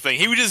a hero thing.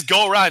 He would just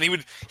go around. He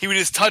would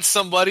just touch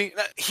somebody.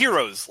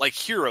 Heroes, like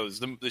Heroes,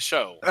 the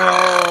show.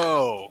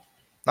 Oh.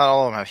 Not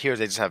all of them have heroes;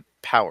 they just have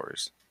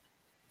powers.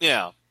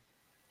 Yeah,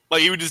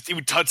 like he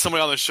would touch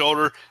somebody on the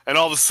shoulder, and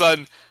all of a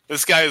sudden,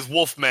 this guy is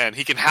Wolfman.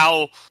 He can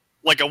howl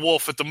like a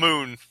wolf at the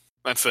moon.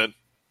 That's it.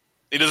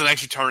 He doesn't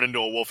actually turn into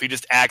a wolf. He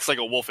just acts like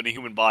a wolf in a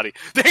human body.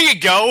 There you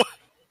go.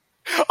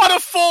 On a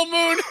full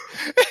moon,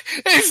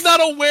 he's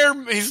not a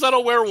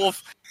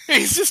werewolf.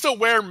 He's just a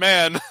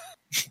wereman.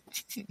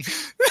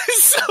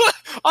 So,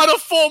 on a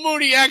full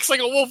moon, he acts like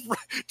a wolf,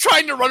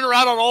 trying to run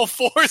around on all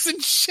fours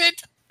and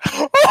shit.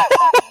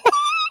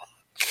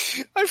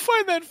 I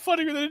find that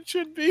funnier than it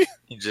should be.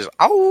 He just,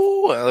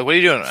 oh, like, what are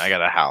you doing? I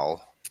gotta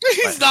howl.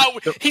 He's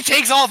not. He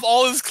takes off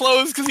all his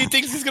clothes because he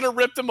thinks he's gonna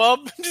rip them up.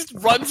 And just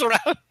runs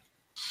around,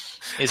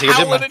 He's like,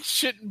 howling and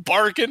shit and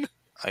barking.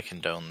 I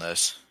condone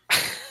this.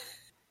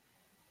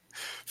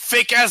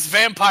 Fake ass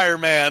vampire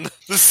man.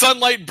 The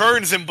sunlight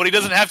burns him, but he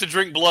doesn't have to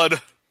drink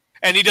blood,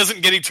 and he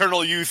doesn't get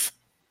eternal youth.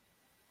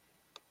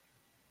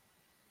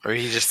 Or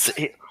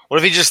what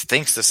if he just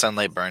thinks the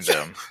sunlight burns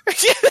him?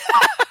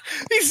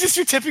 He's just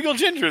your typical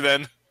ginger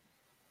then.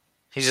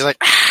 He's just like,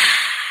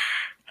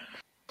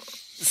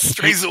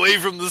 Strays away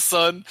from the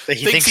sun. He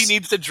Thinks he thinks-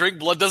 needs to drink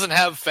blood. Doesn't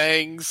have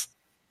fangs.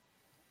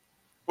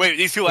 Wait,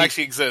 these people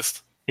actually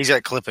exist. he's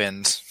got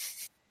clip-ins,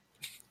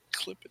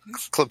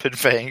 Clippings. clip-in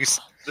fangs.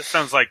 This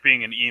sounds like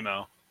being an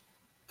emo.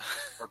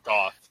 Or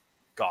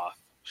goth.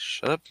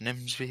 Shut up,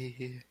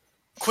 Nimsby.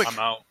 Quick, I'm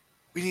out.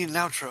 we need an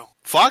outro.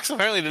 Fox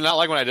apparently did not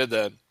like when I did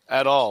that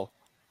at all.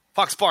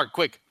 Fox, bark,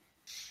 quick.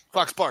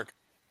 Fox, bark.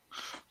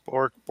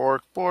 Bork,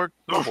 bork, bork,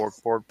 bork, bork,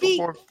 bork, Beat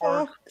bork,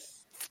 bork.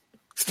 Fox.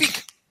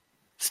 Speak.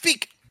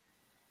 Speak.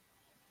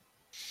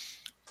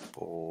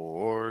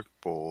 Bork,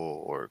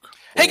 bork.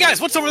 Hey guys,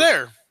 what's over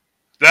there?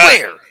 That-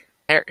 Where?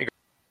 Here,